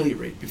high failure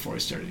rate before I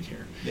started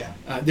here. Yeah.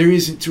 There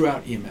is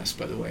throughout EMS,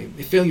 by the way.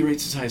 The failure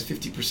rate's as high as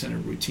 50%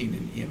 of routine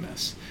in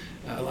EMS.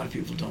 A lot of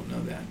people don't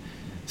know that.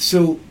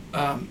 So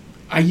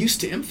I used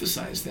to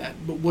emphasize that,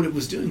 but what it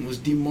was doing was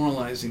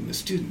demoralizing the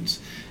students.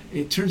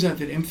 It turns out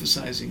that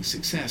emphasizing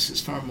success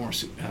is far more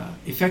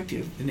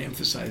effective than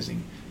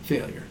emphasizing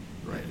failure.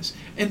 Right.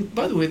 And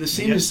by the way, the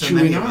same Yet is so true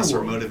many in of our us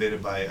world. are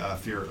motivated by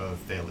fear of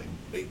failing.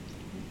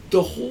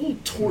 The whole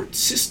tort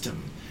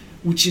system,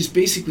 which is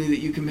basically that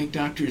you can make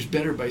doctors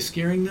better by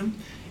scaring them,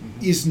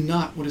 is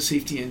not what a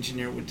safety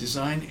engineer would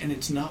design, and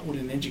it's not what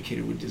an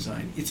educator would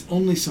design. It's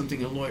only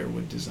something a lawyer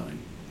would design.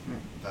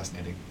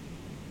 Fascinating.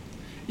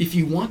 If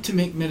you want to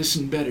make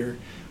medicine better,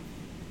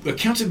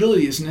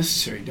 accountability is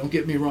necessary. Don't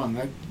get me wrong.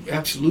 I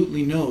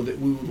absolutely know that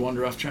we would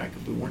wander off track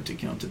if we weren't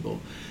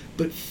accountable.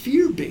 But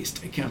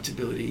fear-based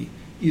accountability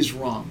is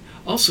wrong.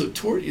 Also,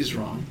 tort is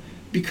wrong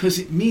because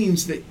it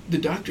means that the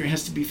doctor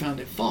has to be found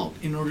at fault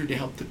in order to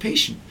help the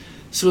patient.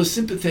 So a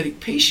sympathetic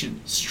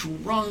patient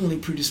strongly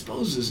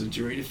predisposes a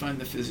jury to find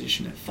the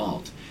physician at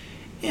fault.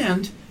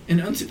 And an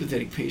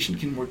unsympathetic patient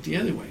can work the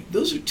other way.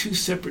 Those are two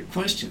separate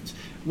questions.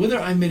 Whether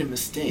I made a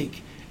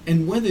mistake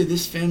and whether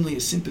this family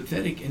is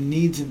sympathetic and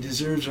needs and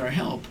deserves our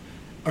help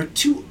are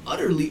two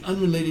utterly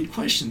unrelated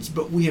questions,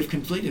 but we have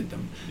conflated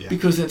them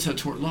because that's how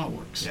tort law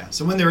works. Yeah.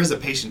 So when there is a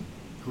patient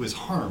who is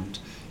harmed,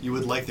 you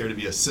would like there to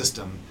be a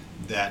system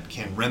that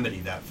can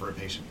remedy that for a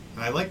patient.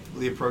 And I like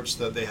the approach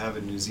that they have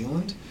in New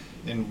Zealand,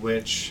 in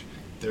which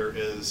there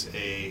is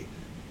and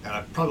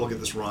I probably will get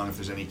this wrong if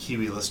there's any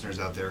Kiwi listeners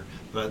out there,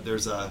 but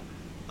there's a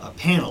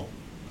panel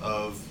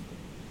of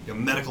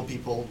medical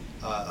people,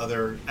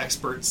 other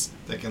experts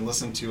that can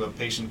listen to a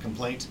patient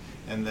complaint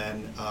and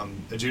then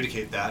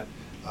adjudicate that,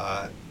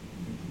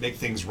 make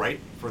things right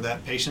for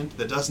that patient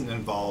that doesn't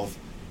involve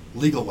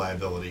legal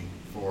liability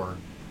for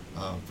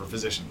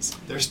physicians.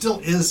 There still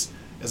is,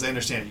 as I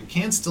understand it, you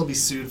can still be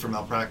sued for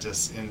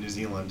malpractice in New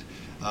Zealand,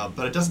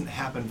 but it doesn't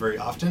happen very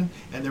often,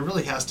 and there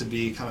really has to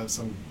be kind of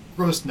some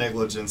gross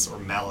negligence or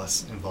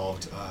malice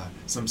involved,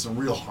 some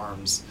real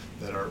harms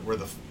that were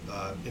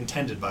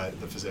intended by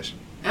the physician.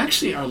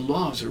 Actually, our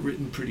laws are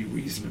written pretty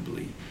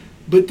reasonably,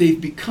 but they've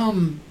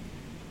become,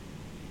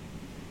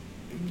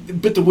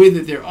 but the way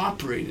that they're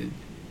operated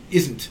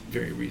isn't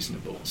very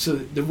reasonable. So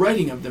the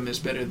writing of them is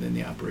better than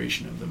the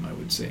operation of them, I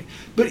would say.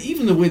 But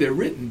even the way they're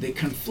written, they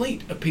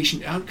conflate a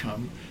patient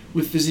outcome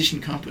with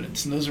physician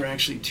competence, and those are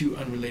actually two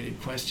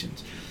unrelated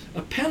questions.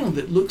 A panel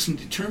that looks and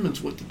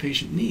determines what the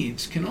patient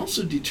needs can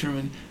also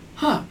determine,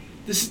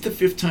 this is the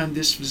 5th time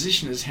this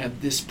physician has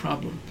had this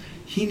problem.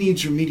 He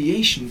needs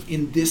remediation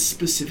in this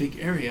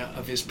specific area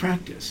of his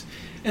practice.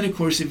 And of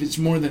course, if it's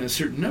more than a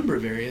certain number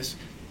of areas,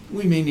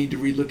 we may need to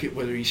relook at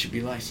whether he should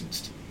be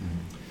licensed.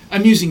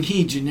 I'm using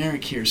he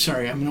generic here.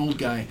 Sorry, I'm an old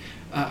guy.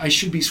 I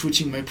should be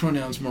switching my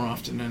pronouns more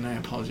often, and I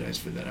apologize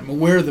for that. I'm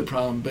aware of the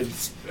problem, but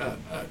it's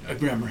a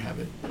grammar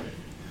habit.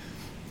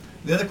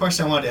 The other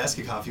question I wanted to ask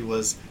you, Coffee,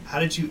 was how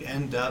did you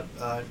end up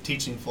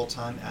teaching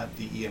full-time at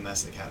the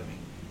EMS Academy?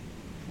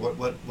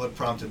 What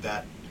prompted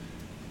that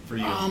for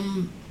you?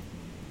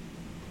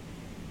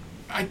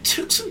 I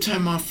took some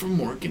time off from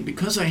work, and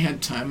because I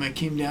had time, I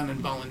came down and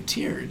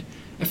volunteered.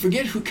 I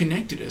forget who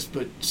connected us,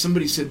 but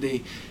somebody said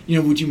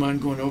would you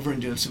mind going over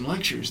and doing some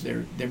lectures?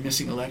 They're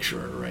missing a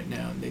lecturer right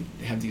now, and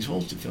they have these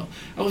holes to fill.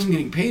 I wasn't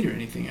getting paid or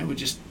anything. I would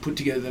just put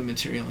together the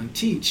material and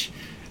teach.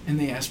 And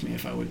they asked me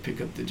if I would pick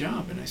up the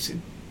job, and I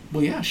said,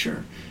 well, yeah,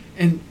 sure.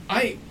 And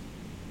I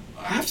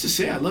have to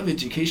say I love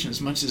education as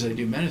much as I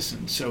do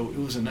medicine, so it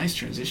was a nice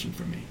transition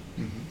for me.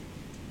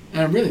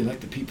 And I really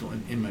like the people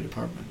in my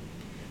department.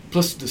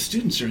 Plus, the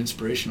students are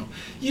inspirational.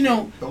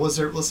 But was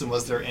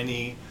there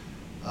any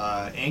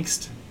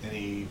angst,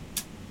 any,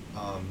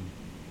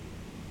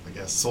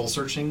 soul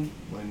searching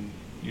when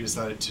you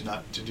decided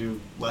to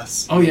do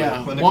less? Oh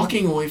yeah,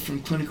 walking away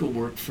from clinical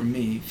work for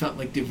me felt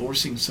like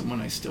divorcing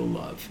someone I still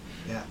love.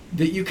 Yeah.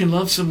 That you can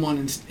love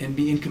someone and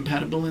be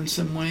incompatible in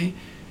some way,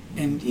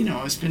 and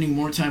I was spending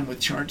more time with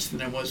charts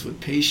than I was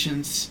with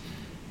patients.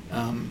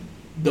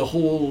 The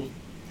whole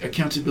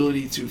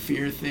accountability through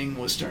fear thing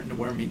was starting to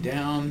wear me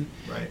down.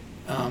 Right.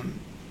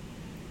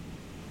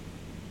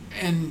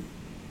 And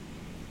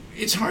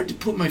it's hard to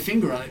put my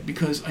finger on it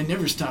because I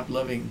never stopped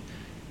loving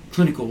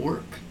clinical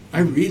work. I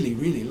really,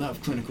 really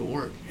love clinical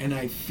work, and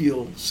I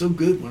feel so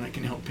good when I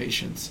can help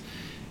patients.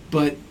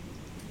 But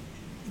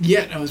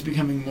yet I was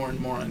becoming more and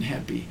more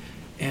unhappy.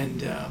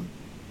 And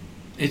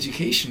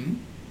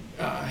education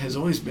has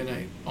always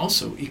been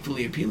also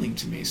equally appealing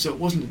to me, so it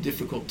wasn't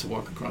difficult to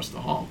walk across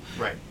the hall.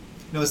 Right.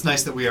 No, it's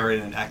nice that we are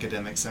in an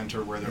academic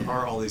center where there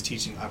are all these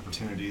teaching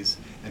opportunities,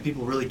 and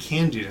people really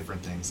can do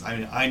different things. I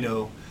mean, I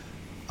know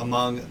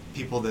among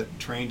people that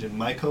trained in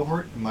my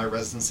cohort, in my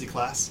residency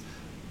class,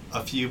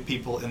 a few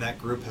people in that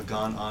group have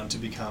gone on to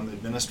become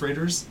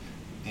administrators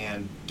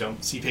and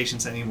don't see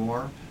patients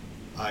anymore.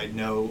 I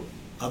know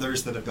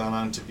others that have gone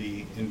on to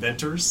be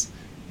inventors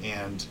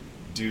and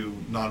do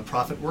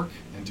nonprofit work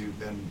and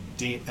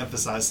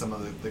de-emphasize some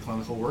of the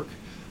clinical work.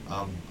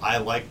 I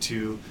like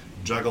to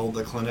juggle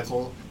the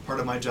clinical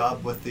part of my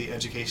job with the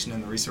education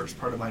and the research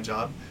part of my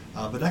job,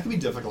 but that can be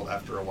difficult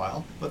after a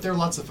while. But there are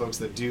lots of folks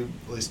that do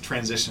at least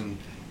transition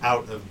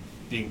out of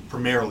being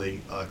primarily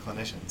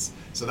clinicians.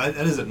 So that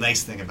is a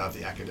nice thing about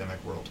the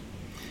academic world.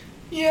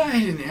 Yeah, I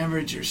had an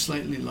average or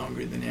slightly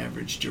longer than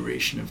average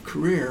duration of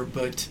career,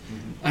 but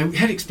I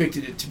had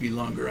expected it to be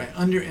longer. I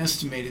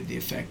underestimated the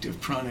effect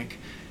of chronic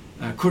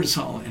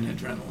cortisol and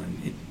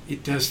adrenaline.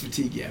 It does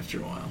fatigue you after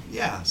a while.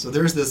 Yeah, so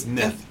there's this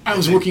myth. I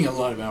was working a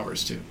lot of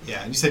hours too.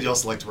 Yeah, and you said you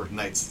also like to work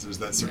nights. There's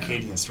that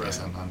circadian stress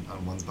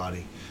on one's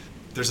body.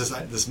 There's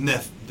this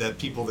myth that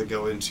people that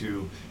go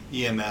into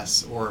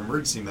EMS or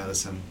emergency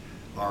medicine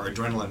are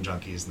adrenaline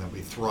junkies and that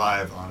we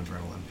thrive on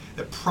adrenaline.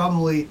 That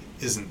probably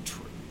isn't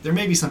true. There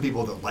may be some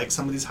people that like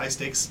some of these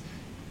high-stakes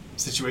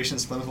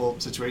situations, clinical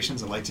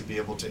situations, and like to be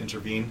able to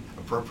intervene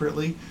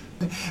appropriately.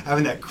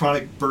 Having that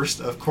chronic burst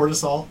of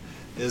cortisol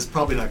is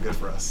probably not good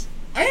for us.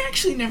 I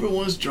actually never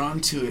was drawn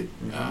to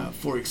it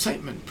for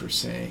excitement per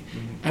se.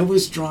 I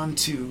was drawn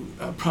to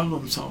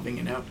problem solving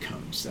and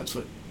outcomes. That's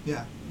what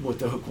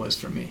the hook was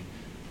for me.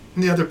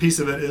 And the other piece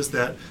of it is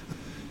that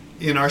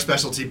in our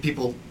specialty,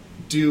 people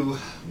do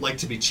like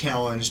to be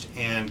challenged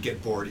and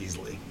get bored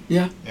easily.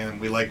 Yeah. And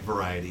we like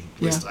variety.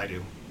 At least I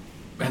do.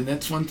 And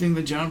that's one thing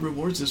the job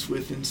rewards us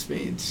with in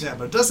spades. Yeah,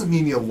 but it doesn't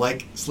mean you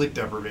like sleep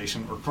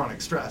deprivation or chronic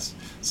stress.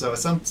 So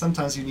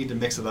sometimes you need to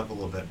mix it up a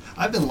little bit.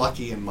 I've been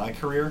lucky in my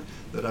career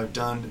that I've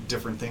done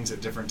different things at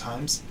different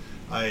times.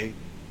 I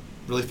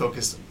really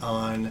focused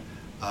on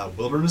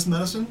wilderness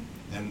medicine,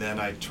 and then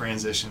I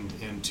transitioned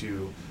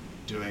into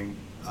doing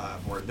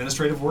more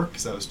administrative work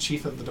because I was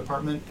chief of the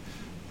department.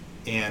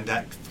 And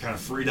that kind of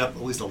freed up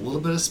at least a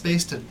little bit of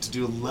space to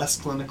do less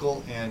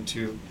clinical and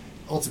to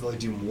ultimately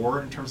do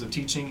more in terms of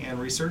teaching and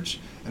research.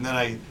 And then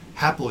I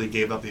happily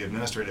gave up the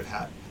administrative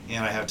hat,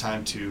 and I have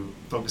time to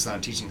focus on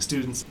teaching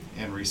students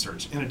and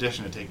research in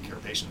addition to taking care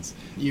of patients.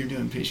 You're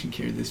doing patient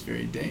care this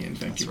very day. In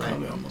fact, That's you're right.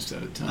 probably almost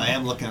out of time. I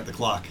am looking at the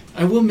clock.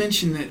 I will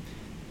mention that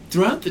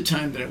throughout the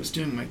time that I was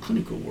doing my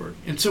clinical work,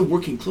 and so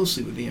working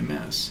closely with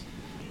EMS,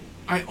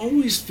 I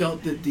always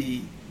felt that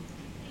the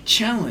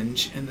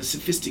challenge and the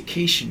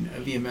sophistication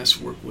of EMS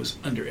work was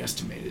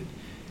underestimated.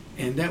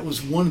 And that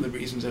was one of the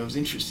reasons I was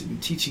interested in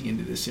teaching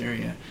into this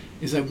area,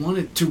 is I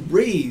wanted to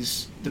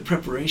raise the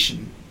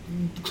preparation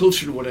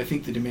closer to what I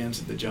think the demands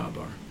of the job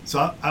are.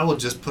 So I will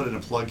just put in a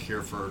plug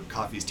here for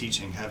Coffey's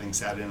teaching, having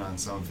sat in on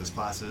some of his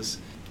classes.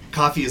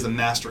 Coffey is a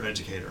master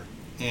educator,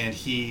 and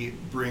he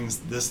brings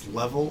this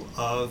level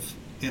of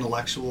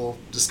intellectual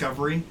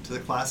discovery to the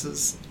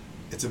classes.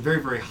 It's a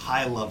very, very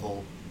high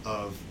level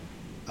of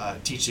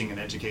teaching and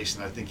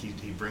education that I think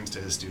he brings to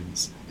his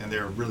students, and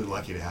they're really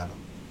lucky to have him.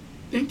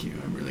 Thank you.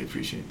 I really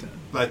appreciate that.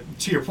 But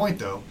to your point,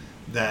 though,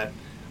 that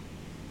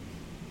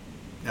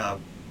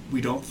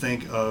we don't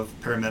think of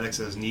paramedics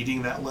as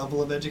needing that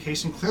level of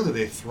education. Clearly,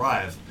 they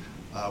thrive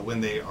when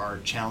they are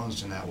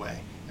challenged in that way.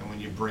 And when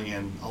you bring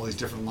in all these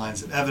different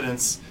lines of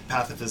evidence,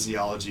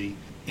 pathophysiology,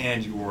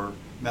 and your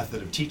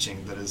method of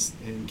teaching that is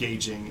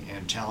engaging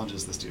and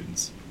challenges the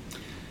students.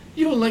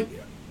 You know, like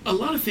a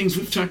lot of things,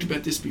 we've talked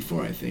about this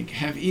before, I think,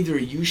 have either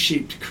a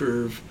U-shaped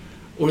curve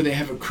or they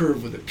have a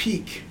curve with a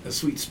peak, a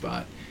sweet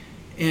spot.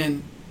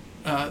 And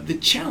the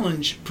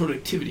challenge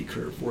productivity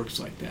curve works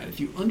like that. If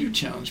you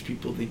under-challenge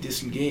people, they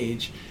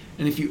disengage,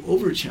 and if you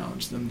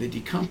over-challenge them, they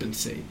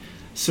decompensate.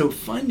 So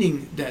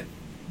finding that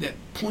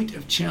point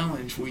of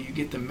challenge where you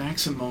get the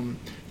maximum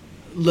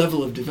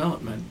level of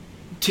development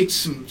takes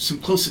some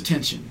close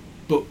attention.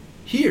 But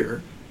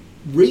here,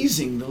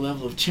 raising the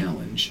level of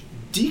challenge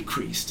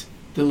decreased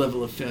the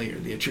level of failure,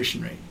 the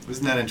attrition rate.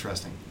 Isn't that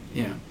interesting?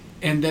 Yeah.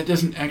 And that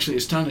doesn't actually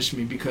astonish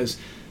me because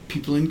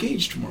people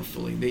engaged more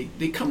fully.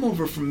 They come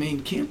over from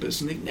main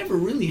campus and they've never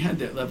really had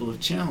that level of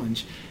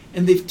challenge,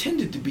 and they've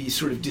tended to be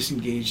sort of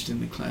disengaged in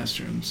the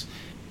classrooms.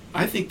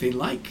 I think they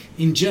like,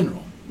 in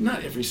general,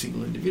 not every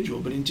single individual,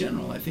 but in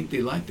general, I think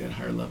they like that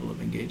higher level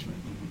of engagement.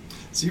 Mm-hmm.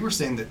 So you were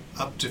saying that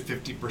up to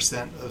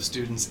 50% of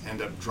students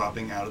end up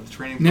dropping out of the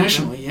training program?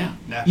 Nationally, yeah.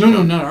 Nationally?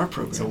 No, not our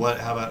program. So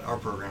how about our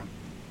program?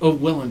 Oh,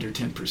 well under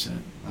 10%.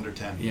 Under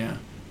 10? Yeah.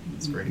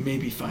 That's great.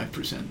 Maybe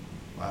 5%.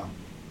 Wow.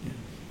 Yeah.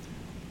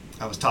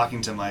 I was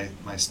talking to my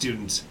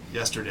student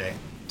yesterday,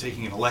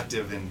 taking an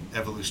elective in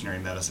evolutionary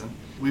medicine.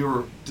 We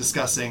were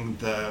discussing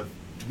the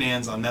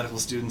demands on medical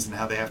students and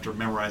how they have to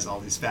memorize all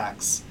these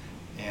facts.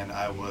 And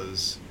I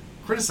was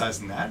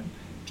criticizing that,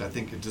 which I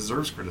think it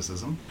deserves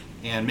criticism,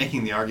 and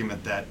making the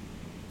argument that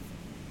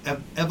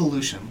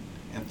evolution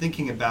and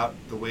thinking about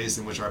the ways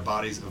in which our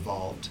bodies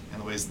evolved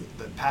and the ways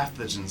that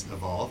pathogens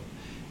evolved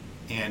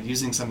and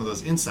using some of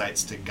those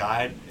insights to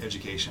guide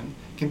education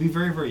can be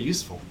very, very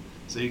useful.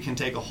 So you can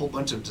take a whole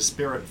bunch of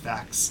disparate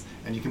facts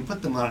and you can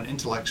put them on an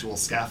intellectual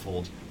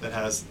scaffold that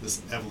has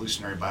this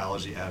evolutionary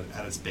biology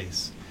at its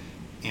base.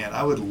 And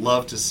I would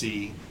love to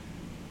see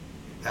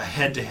a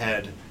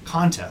head-to-head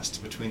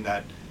contest between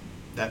that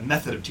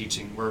method of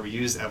teaching where we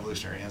use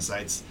evolutionary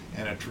insights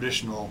and a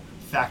traditional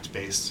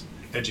fact-based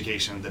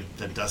education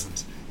that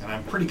doesn't. And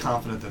I'm pretty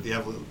confident that the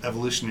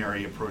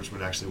evolutionary approach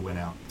would actually win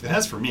out. It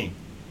has for me.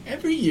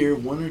 Every year,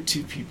 one or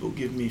two people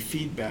give me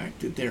feedback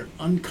that they're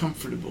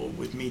uncomfortable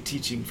with me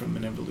teaching from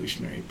an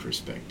evolutionary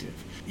perspective.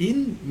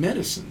 In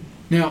medicine,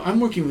 now I'm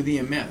working with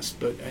EMS,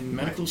 but in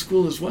medical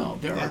school as well,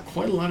 there are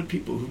quite a lot of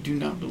people who do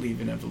not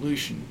believe in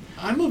evolution.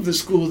 I'm of the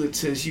school that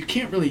says you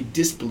can't really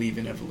disbelieve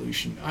in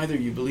evolution. Either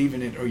you believe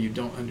in it or you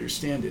don't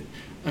understand it.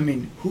 I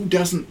mean, who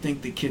doesn't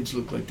think that kids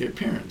look like their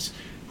parents?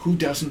 Who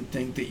doesn't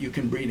think that you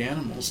can breed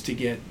animals to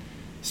get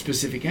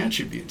specific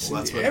attributes? Well,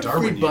 that's what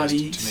Darwin used Everybody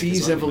to make his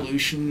sees argument.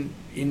 evolution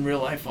in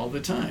real life all the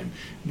time.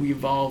 We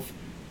evolve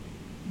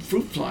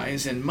fruit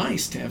flies and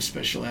mice to have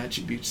special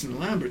attributes in the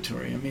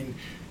laboratory. I mean,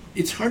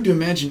 it's hard to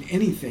imagine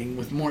anything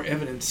with more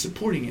evidence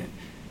supporting it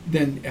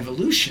than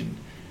evolution.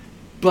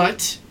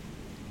 But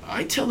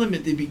I tell them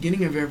at the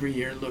beginning of every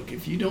year, look,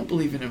 if you don't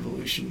believe in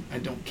evolution, I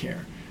don't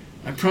care.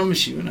 I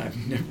promise you, and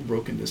I've never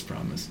broken this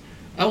promise,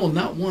 I will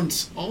not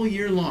once all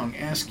year long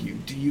ask you,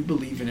 do you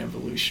believe in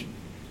evolution?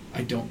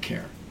 I don't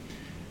care.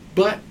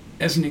 But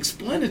as an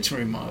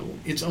explanatory model,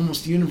 it's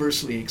almost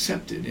universally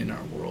accepted in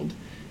our world,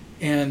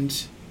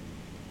 and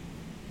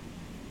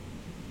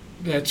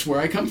that's where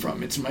I come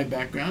from. It's my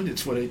background,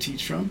 it's what I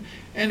teach from,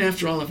 and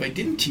after all, if I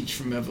didn't teach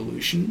from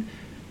evolution,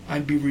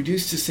 I'd be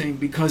reduced to saying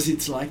because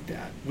it's like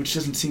that, which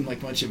doesn't seem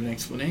like much of an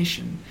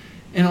explanation.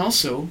 And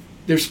also,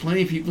 there's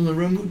plenty of people in the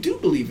room who do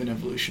believe in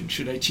evolution.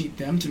 Should I cheat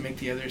them to make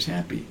the others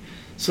happy?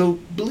 So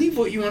believe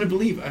what you want to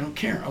believe. I don't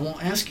care. I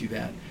won't ask you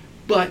that.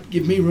 But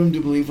give me room to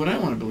believe what I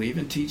want to believe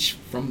and teach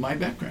from my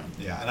background.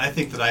 Yeah, and I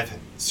think that I've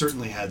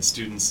certainly had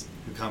students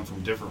who come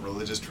from different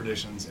religious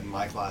traditions in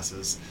my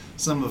classes,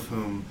 some of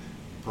whom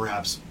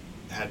perhaps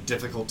had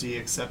difficulty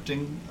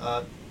accepting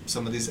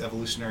some of these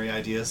evolutionary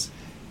ideas.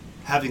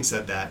 Having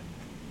said that,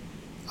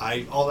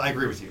 I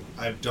agree with you.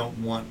 I don't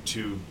want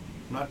to,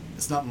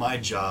 it's not my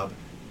job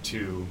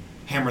to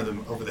hammer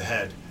them over the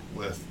head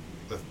with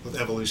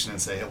evolution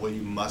and say, well,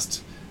 you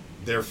must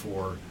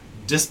therefore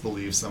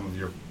disbelieve some of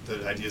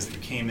the ideas that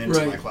you came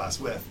into my class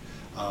with.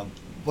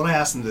 What I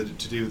ask them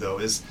to do, though,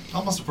 is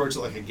almost approach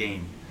it like a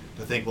game.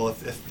 To think, well,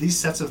 if these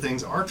sets of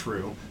things are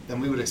true, then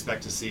we would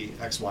expect to see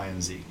X, Y,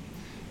 and Z.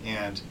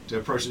 And to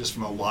approach it just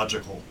from a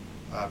logical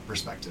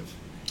perspective.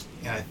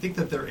 And I think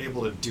that they're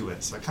able to do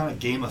it. So I kind of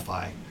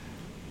gamify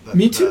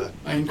Me too.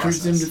 I encourage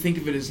process. them to think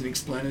of it as an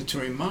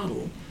explanatory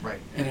model. Right.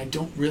 And I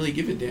don't really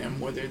give a damn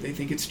whether they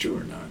think it's true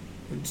or not.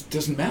 It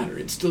doesn't matter.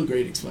 It's still a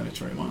great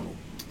explanatory model.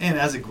 And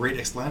as a great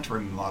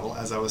explanatory model,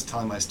 as I was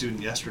telling my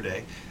student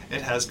yesterday,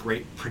 it has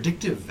great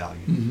predictive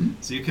value. Mm-hmm.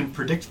 So you can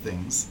predict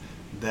things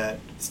that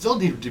still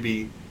need to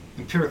be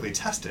empirically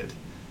tested,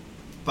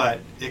 but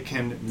it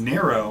can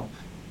narrow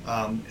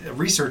a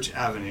research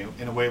avenue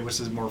in a way which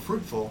is more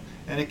fruitful,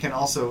 and it can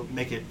also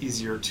make it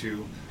easier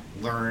to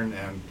learn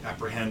and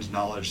apprehend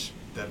knowledge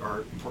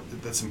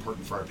that's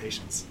important for our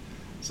patients.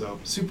 So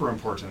super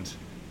important.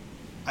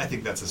 I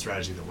think that's a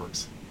strategy that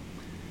works.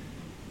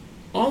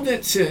 All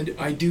that said,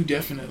 I do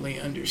definitely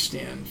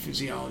understand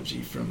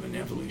physiology from an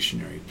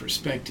evolutionary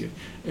perspective.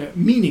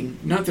 Meaning,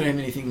 not that I have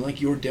anything like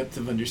your depth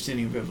of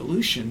understanding of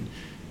evolution,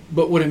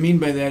 but what I mean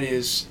by that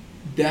is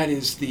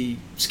the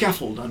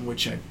scaffold on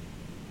which I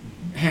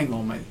hang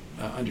all my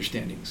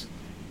understandings.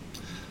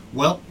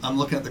 Well, I'm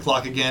looking at the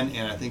clock again,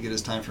 and I think it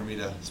is time for me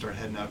to start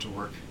heading out to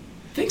work.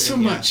 Thanks so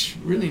much.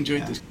 Really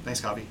enjoyed this. Thanks,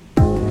 Coffee.